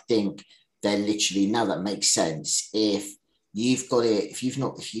afterwards. But I think they're literally, now that makes sense. If you've got it,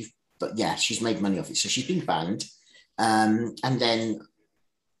 but yeah, she's made money off it. So she's been banned. And then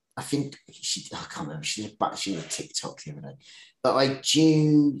I think I can't remember, she did a TikTok the other day. But I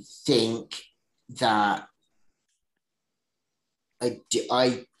do think that I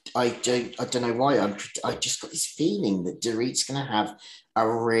don't know why. I just got this feeling that Dorit's going to have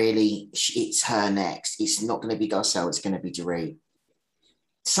it's her next. It's not going to be Garcelle, it's going to be Dorit.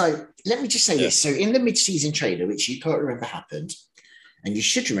 So let me just say this. So in the mid-season trailer, which you can't remember happened, and you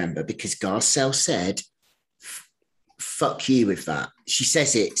should remember because Garcelle said, fuck you with that. She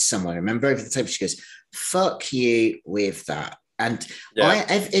says it somewhere. Remember, over the table, she goes, fuck you with that. And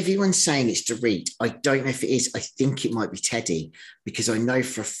everyone's saying it's Dorit. I don't know if it is. I think it might be Teddy, because I know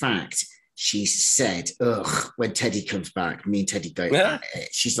for a fact she said, ugh, when Teddy comes back, me and Teddy go at it.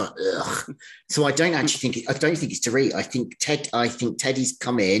 She's like, ugh. So I don't think it's Dorit. I think Teddy's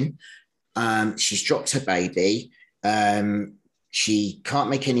come in. She's dropped her baby. She can't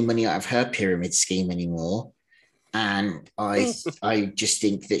make any money out of her pyramid scheme anymore. And I just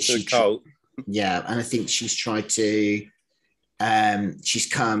think that and I think she's tried to she's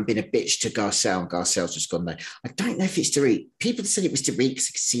been a bitch to Garcelle, and Garcelle's just gone there. I don't know if it's Dorit. People said it was Dorit because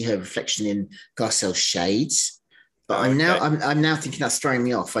I could see her reflection in Garcelle's shades. But I'm now thinking that's throwing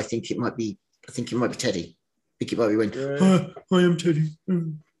me off. I think it might be Teddy. I think it might be when I am Teddy.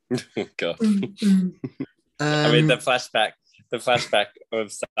 God. I mean, the flashback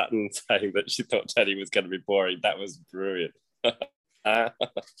of Sutton saying that she thought Teddy was going to be boring, that was brilliant. I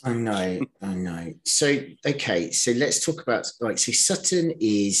know. So, okay, so let's talk about, so Sutton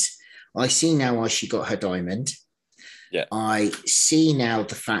I see now why she got her diamond. Yeah. I see now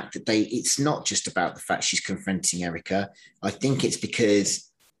the fact that it's not just about the fact she's confronting Erica. I think it's because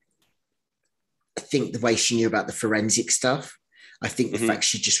I think the way she knew about the forensic stuff, I think the fact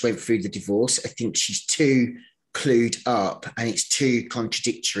she just went through the divorce, I think she's too clued up and it's too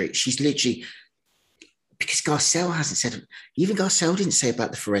contradictory. She's literally, because Garcelle hasn't said, even Garcelle didn't say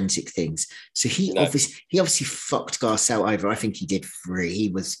about the forensic things. So he obviously fucked Garcelle over. I think he did free.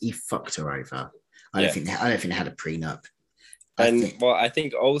 He fucked her over. I don't think they had a prenup. I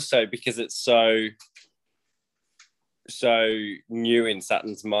think also because it's so new in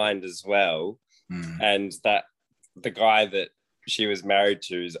Sutton's mind as well, and that the guy that she was married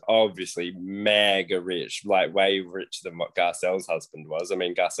to is obviously mega rich, like way richer than what Garcelle's husband was. I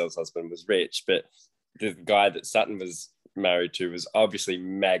mean, Garcelle's husband was rich, but the guy that Sutton was married to was obviously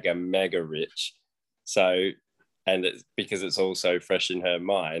mega rich. So, and it's because it's also fresh in her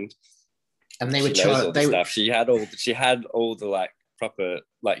mind. And they were stuff. She had all the like proper,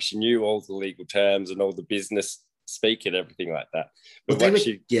 like she knew all the legal terms and all the business speak and everything like that. But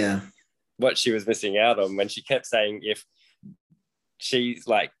what she was missing out on when she kept saying, if she's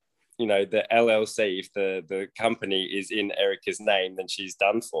like, you know, the LLC, if the company is in Erica's name, then she's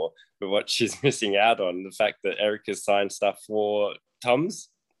done for. But what she's missing out on, the fact that Erica's signed stuff for Tom's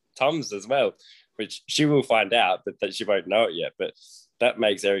as well, which she will find out, but that she won't know it yet. But that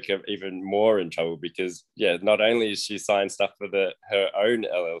makes Erica even more in trouble because, not only is she signed stuff for her own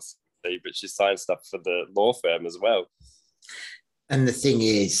LLC, but she signed stuff for the law firm as well. And the thing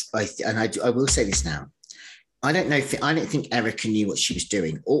is, I will say this now, I don't think Erica knew what she was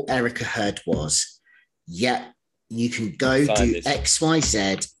doing. All Erica heard was, you can go do this. X, Y,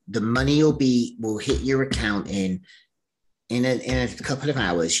 Z. The money will hit your account in a couple of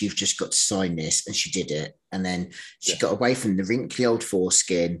hours. You've just got to sign this. And she did it. And then she got away from the wrinkly old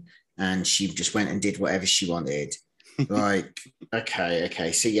foreskin and she just went and did whatever she wanted. Like,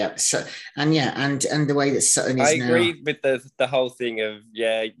 okay. So, and the way that Sutton is now. I agree with the whole thing of,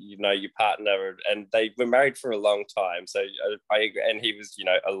 you know, your partner, and they were married for a long time. So and he was, you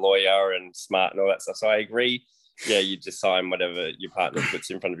know, a lawyer and smart and all that stuff. So I agree. Yeah, you just sign whatever your partner puts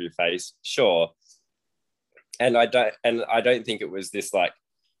in front of your face. Sure. And I don't think it was this like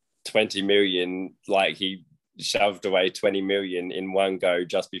 20 million, like he shoved away 20 million in one go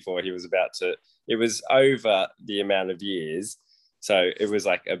just before he was about to. It was over the amount of years. So it was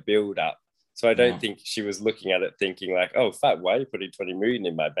like a build up. So I don't think she was looking at it thinking like, oh, fuck, why are you putting 20 million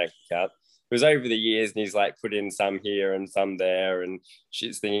in my bank account? It was over the years and he's like put in some here and some there. And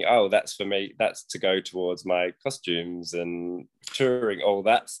she's thinking, oh, that's for me. That's to go towards my costumes and touring, all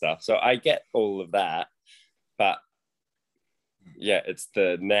that stuff. So I get all of that. But it's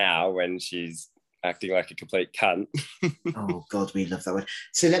the now when she's acting like a complete cunt. Oh God, we love that one.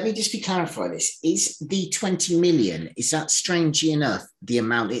 So let me just clarify this. Is the 20 million, is that strangely enough the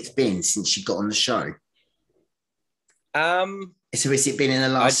amount it's been since she got on the show? So has it been in the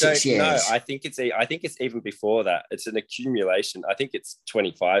last 6 years? No, I think it's even before that. It's an accumulation. I think it's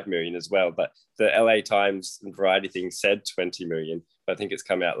 25 million as well, but the LA Times and Variety thing said 20 million. But I think it's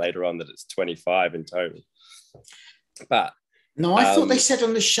come out later on that it's 25 in total. But no, I thought they said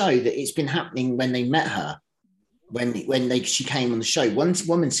on the show that it's been happening when they met her, she came on the show. One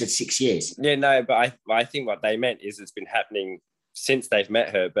woman said 6 years. Yeah, no, but I think what they meant is it's been happening since they've met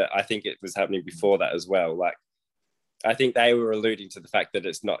her, but I think it was happening before that as well. Like, I think they were alluding to the fact that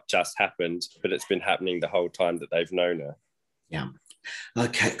it's not just happened, but it's been happening the whole time that they've known her. Yeah.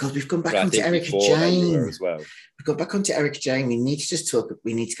 Okay, God, we've gone back onto Erica Jane as well. We've got back onto Erica Jane. We need to just talk.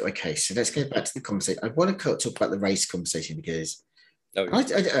 We need to go. Okay, so let's go back to the conversation. I want to talk about the race conversation because,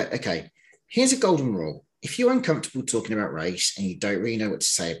 okay, here's a golden rule. If you're uncomfortable talking about race and you don't really know what to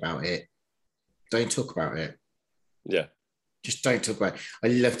say about it, don't talk about it. Yeah. Just don't talk about it. I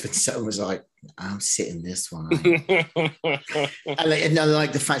loved when someone was like, I'm sitting this one. I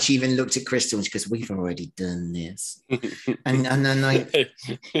like the fact she even looked at Crystal and she goes, we've already done this. and then like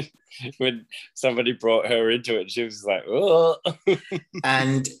when somebody brought her into it, she was like, oh.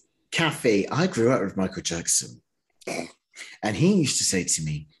 And Kathy, I grew up with Michael Jackson. And he used to say to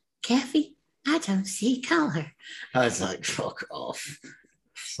me, Kathy, I don't see colour. I was like, fuck off.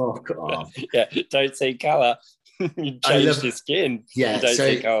 Fuck off. Yeah, don't see colour. You changed your skin. Yeah, you don't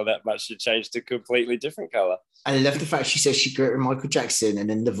see colour that much. You changed a completely different colour. I love the fact she says she grew up with Michael Jackson, and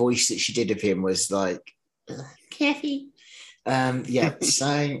then the voice that she did of him was like, Kathy. And then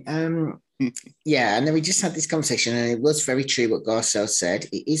we just had this conversation, and it was very true what Garcelle said.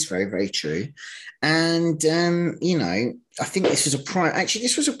 It is very, very true. And I think this was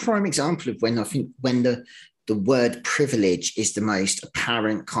a prime example of when the word privilege is the most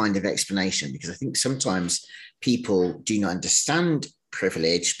apparent kind of explanation, because I think sometimes people do not understand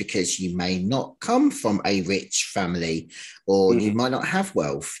privilege because you may not come from a rich family, or you might not have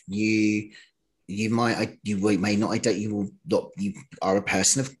wealth. You are not a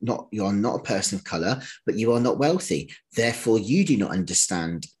person of color, but you are not wealthy. Therefore, you do not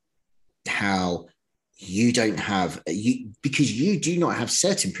understand how you don't have because you do not have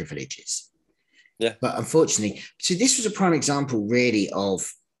certain privileges. Yeah. But unfortunately, so this was a prime example really of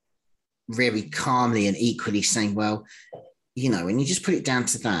very calmly and equally saying, well, you know, and you just put it down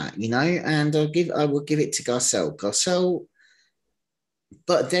to that, you know, and I will give it to Garcelle. Garcelle,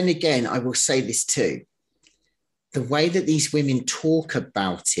 but then again, I will say this too. The way that these women talk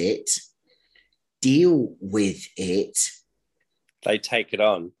about it, deal with it, they take it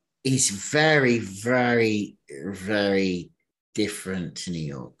on, is very, very, very different to New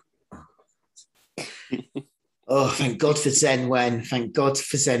York. Oh, thank God for Zen Wen. Thank God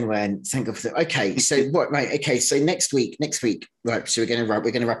for Zen Wen. Thank God for that. Okay, so what? Right. Okay, so next week. Right. So we're going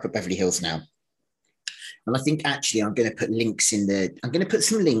to wrap up Beverly Hills now. And I think actually I'm going to put links in the. I'm going to put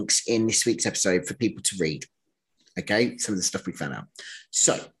some links in this week's episode for people to read. Okay, some of the stuff we found out.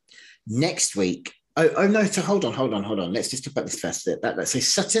 So next week. Oh no! So hold on. Let's just talk about this first. So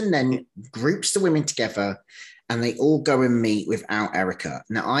Sutton then groups the women together, and they all go and meet without Erica.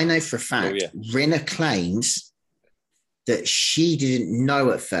 Now I know for a fact Rinna claims that she didn't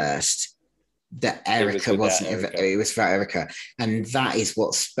know at first that Erica wasn't. It was for Erica, and that is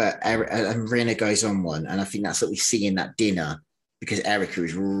what spurred. And Rinna goes on one, and I think that's what we see in that dinner because Erica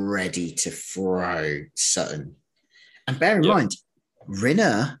is ready to throw Sutton. And bear in mind,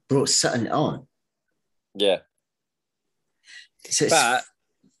 Rinna brought Sutton on. Yeah. So but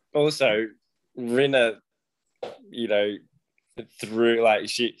also Rinna, you know, through like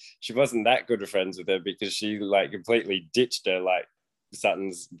she wasn't that good of friends with her because she like completely ditched her like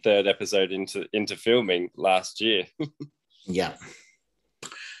Sutton's third episode into filming last year. Yeah.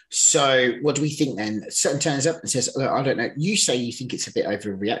 So what do we think then? Sutton turns up and says, oh, I don't know. You say you think it's a bit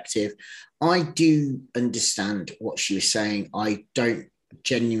overreactive. I do understand what she was saying. I don't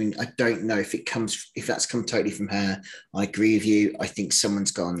know if that's come totally from her. I agree with you. I think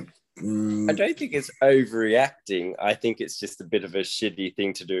someone's gone. I don't think it's overreacting. I think it's just a bit of a shitty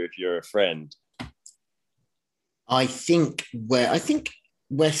thing to do if you're a friend. I think where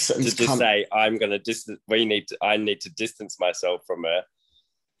Sutton's to just say I'm going to distance. I need to distance myself from her.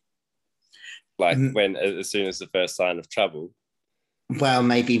 Like as soon as the first sign of trouble. Well,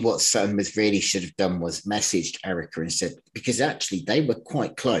 maybe what Sutton should have done was messaged Erica and said, because actually they were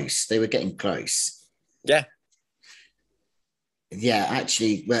quite close. They were getting close. Yeah. Yeah,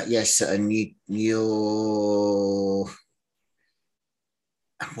 actually, well, yes, Sutton, you're.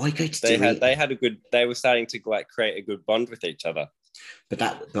 Why go to they were starting to like create a good bond with each other.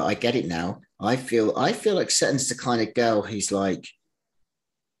 But I get it now. I feel like Sutton's the kind of girl who's like,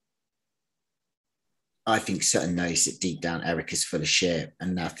 I think Sutton knows that deep down Erica's full of shit,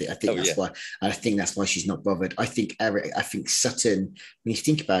 and I think that's why. I think that's why she's not bothered. I think Sutton. When you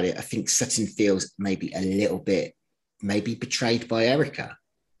think about it, I think Sutton feels maybe a little bit betrayed by Erica.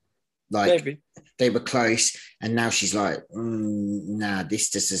 Like maybe. They were close, and now she's like, nah,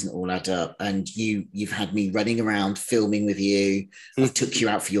 this just doesn't all add up. And you've had me running around filming with you. I took you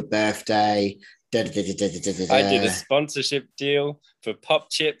out for your birthday. I did a sponsorship deal for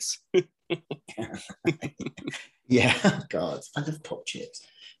Pop Chips. Yeah, God, I love Pop Chips.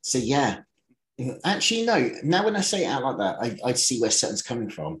 So yeah, actually, no. Now when I say it out like that, I see where Sutton's coming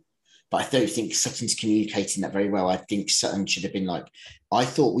from, but I don't think Sutton's communicating that very well. I think Sutton should have been like, I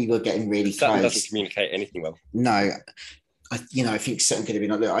thought we were getting really Sutton close. Doesn't communicate anything well. No, I think Sutton could have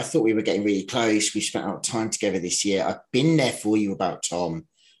been like, look, I thought we were getting really close. We spent our time together this year. I've been there for you about Tom.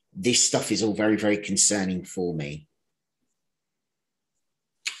 This stuff is all very, very concerning for me.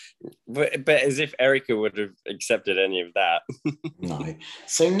 But as if Erica would have accepted any of that. No.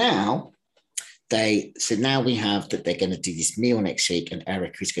 So now we have that they're going to do this meal next week, and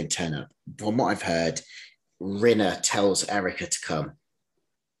Erica is going to turn up. From what I've heard, Rinna tells Erica to come.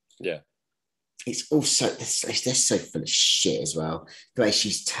 Yeah. It's also they're so full of shit as well. The way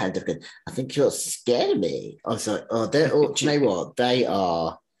she's turned up, I think you're scared of me. I was like, oh, do you know what? They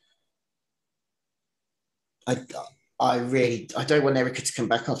are. I don't want Erica to come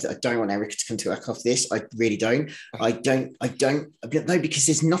back after. I don't want Erica to come back after this. I really don't. I don't. No, because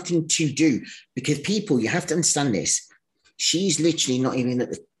there's nothing to do. Because people, you have to understand this. She's literally not even at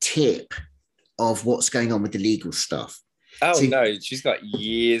the tip of what's going on with the legal stuff. Oh, so, no, she's got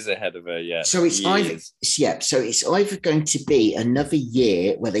years ahead of her yet. So it's either going to be another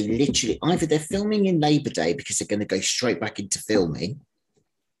year where they literally either they're filming in Labor Day because they're going to go straight back into filming.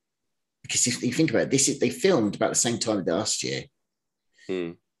 Because if you think about it, they filmed about the same time last year.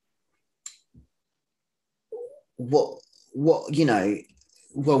 What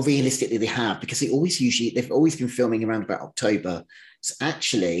realistically they have, because they've always been filming around about October. So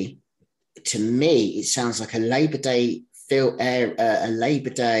actually, to me, it sounds like a Labor Day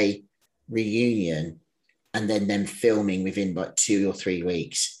reunion and then them filming within like 2 or 3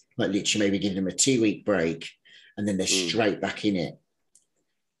 weeks, like literally maybe giving them a 2-week break, and then they're straight back in it.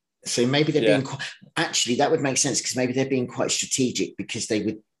 So maybe they're being actually that would make sense, because maybe they're being quite strategic, because they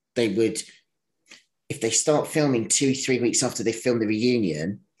would if they start filming 2-3 weeks after they film the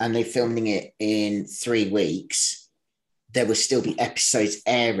reunion and they're filming it in 3 weeks, there will still be episodes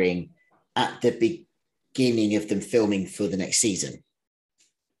airing at the beginning of them filming for the next season.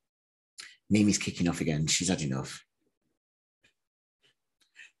 Mimi's kicking off again. She's had enough.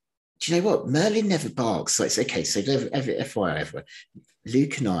 Do you know what? Merlin never barks. So it's okay. So FYI,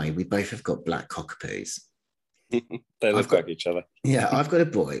 Luke and I, we both have got black cockapoos. They look like each other. Yeah, I've got a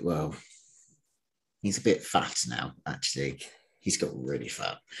boy. Well, he's a bit fat now, actually. He's got really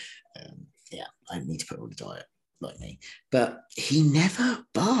fat. Yeah, I need to put him on a diet like me. But he never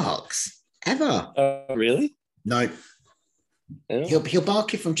barks, ever. Oh, really? No. Oh. He'll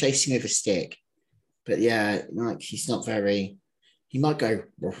bark if I'm chasing over a stick. But yeah, like he's not very... He might go...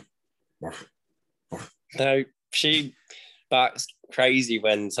 Ruff, ruff, ruff. No, she barks crazy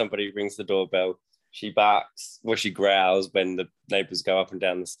when somebody rings the doorbell. She barks, well, she growls when the neighbors go up and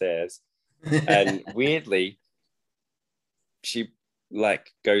down the stairs. And weirdly, she like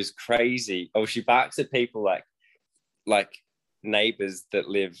goes crazy. Oh, she barks at people like neighbors that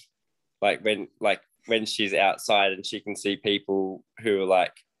live like when she's outside and she can see people who are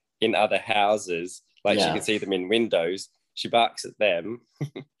like in other houses, like she can see them in windows. She barks at them.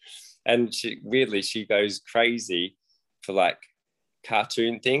 And she goes crazy for like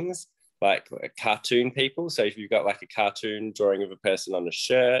cartoon things, like cartoon people. So if you've got like a cartoon drawing of a person on a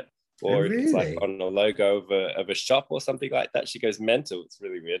shirt, or if it's like on a logo of a shop or something like that, she goes mental. It's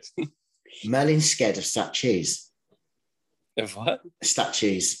really weird. Merlin's scared of statues. Of what?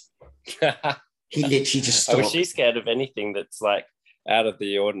 Statues. He literally just stops. Oh, she's scared of anything that's like out of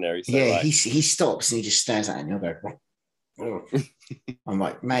the ordinary. So yeah, he stops and he just stares at it and he'll go, oh. I'm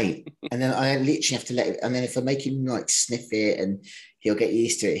like, mate. And then I literally have to let it, and then if I make him like sniff it and he'll get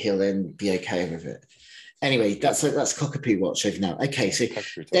used to it, he'll then be okay with it. Anyway, that's Cockapoo Watch over now. Okay, so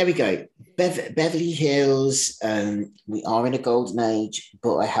there we go. Beverly Hills. We are in a golden age,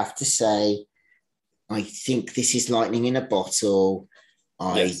 but I have to say, I think this is lightning in a bottle.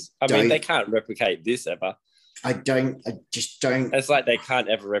 I mean, they can't replicate this ever. I just don't. It's like they can't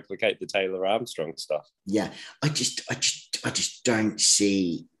ever replicate the Taylor Armstrong stuff. Yeah, I just don't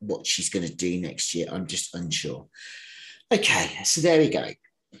see what she's going to do next year. I'm just unsure. Okay, so there we go.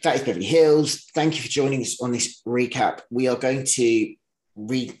 That is Beverly Hills. Thank you for joining us on this recap. We are going to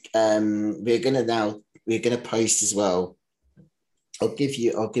we're going to post as well. I'll give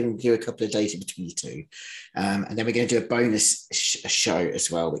you a couple of days in between you two, and then we're going to do a bonus show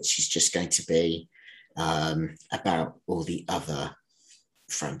as well, which is just going to be about all the other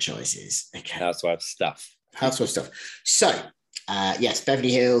franchises. Okay, Housewives stuff. So, yes,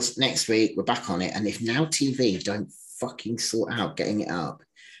 Beverly Hills next week. We're back on it, and if Now TV don't fucking sort out getting it up,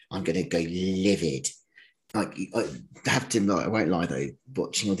 I'm going to go livid. Like, I have to lie, I won't lie though,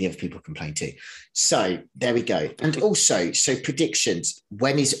 watching all the other people complain too. So there we go. And also, so predictions.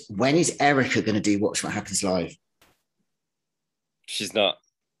 When is Erica going to do Watch What Happens Live? She's not.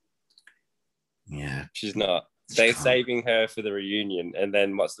 Yeah. She's not. They're saving her for the reunion. And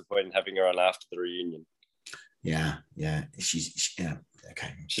then what's the point in having her on after the reunion? Yeah. She's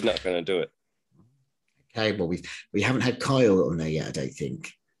okay. She's not going to do it. Okay, well, we haven't had Kyle on there yet, I don't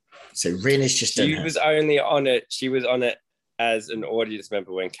think. So Rin is just... She was only on it. She was on it as an audience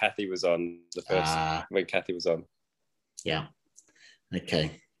member when Kathy was on the first... when Kathy was on. Yeah.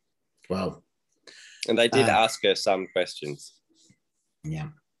 Okay. Well... And they did ask her some questions. Yeah.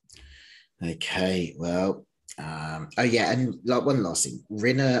 Okay, well... oh, yeah, and like one last thing.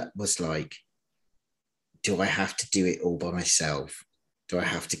 Rinna was like, do I have to do it all by myself? Do I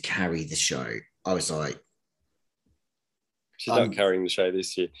have to carry the show? I was like... She's not carrying the show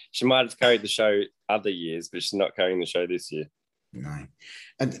this year. She might have carried the show other years, but she's not carrying the show this year. No.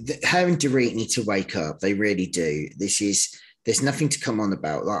 And her and Dorit need to wake up. They really do. There's nothing to come on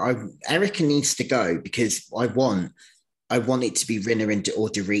about. Like Erica needs to go, because I want it to be Rinna or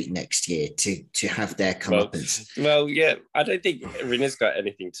Dorit next year to have their comeuppance. Well, yeah, I don't think Rinna's got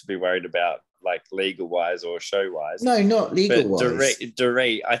anything to be worried about, like legal wise or show wise. No, not legal wise.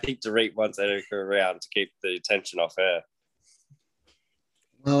 Dorit, I think Dorit wants Erica around to keep the attention off her.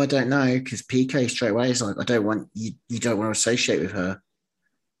 Well, I don't know, because PK straight away is like, I don't want you. You don't want to associate with her.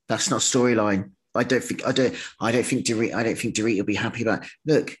 That's not storyline. I don't think Dorit will be happy about.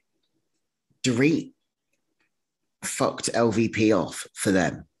 Look, Dorit fucked LVP off for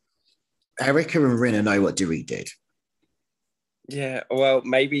them. Erica and Rinna know what Dorit did. Yeah, well,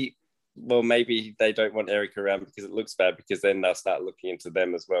 maybe well, maybe they don't want Erica around because it looks bad, because then they'll start looking into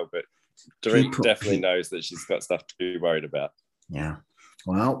them as well. But Dorit definitely knows that she's got stuff to be worried about. Yeah.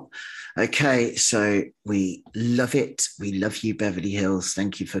 Well, okay. So we love it. We love you, Beverly Hills.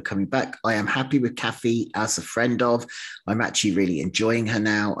 Thank you for coming back. I am happy with Kathy as a friend of. I'm actually really enjoying her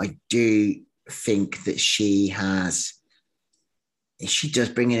now. I do think that she does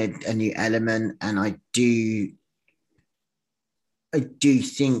bring in a new element, and I do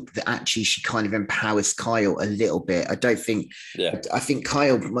think that actually she kind of empowers Kyle a little bit. I think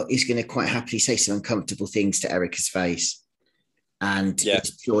Kyle is going to quite happily say some uncomfortable things to Erica's face, and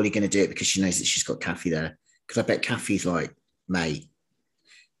is purely going to do it because she knows that she's got Kathy there. Because I bet Kathy's like, mate,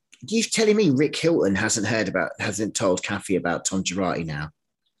 you telling me Rick Hilton hasn't told Kathy about Tom Girardi now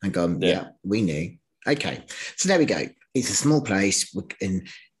and gone, yeah, we knew. Okay, so there we go. It's a small place in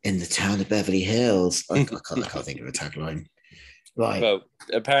the town of Beverly Hills. I can't think of a tagline. Right. Well,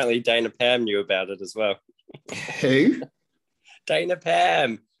 apparently Dana Pam knew about it as well. Who? Dana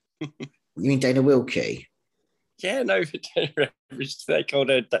Pam. You mean Dana Wilkie? Yeah, no, they called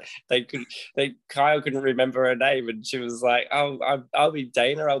her. Kyle couldn't remember her name, and she was like, "Oh, I'll be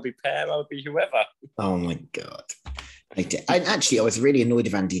Dana. I'll be Pam. I'll be whoever." Oh my god! I was really annoyed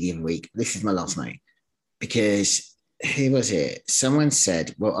with Andy the other week. This is my last night because who was it? Someone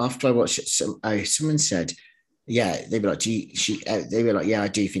said, "Well, after I watched it, someone said." Yeah, they were like, they were like, yeah, I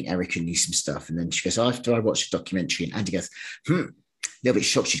do think Erica knew some stuff. And then she goes, after I watched a documentary, and Andy goes, a little bit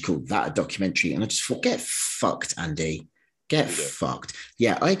shocked she'd called that a documentary. And I just thought, get fucked, Andy. Get fucked.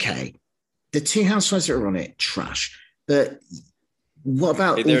 Yeah, okay. The two housewives that are on it, trash. But what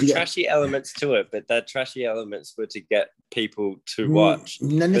about there are trashy elements to it, but the trashy elements were to get people to watch.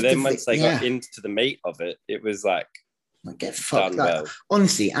 But then once they got into the meat of it, it was like get fucked.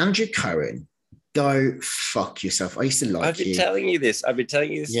 Honestly, Andrew Cohen, go fuck yourself. I used to like you. I've been telling you this from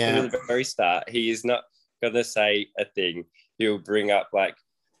the very start. He is not going to say a thing. He'll bring up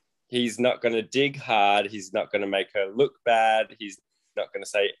he's not going to dig hard. He's not going to make her look bad. He's not going to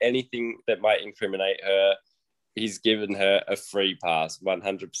say anything that might incriminate her. He's given her a free pass,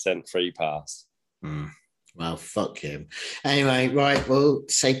 100% free pass. Well, fuck him. Anyway, right. Well,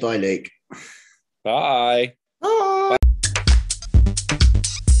 say bye, Luke. Bye.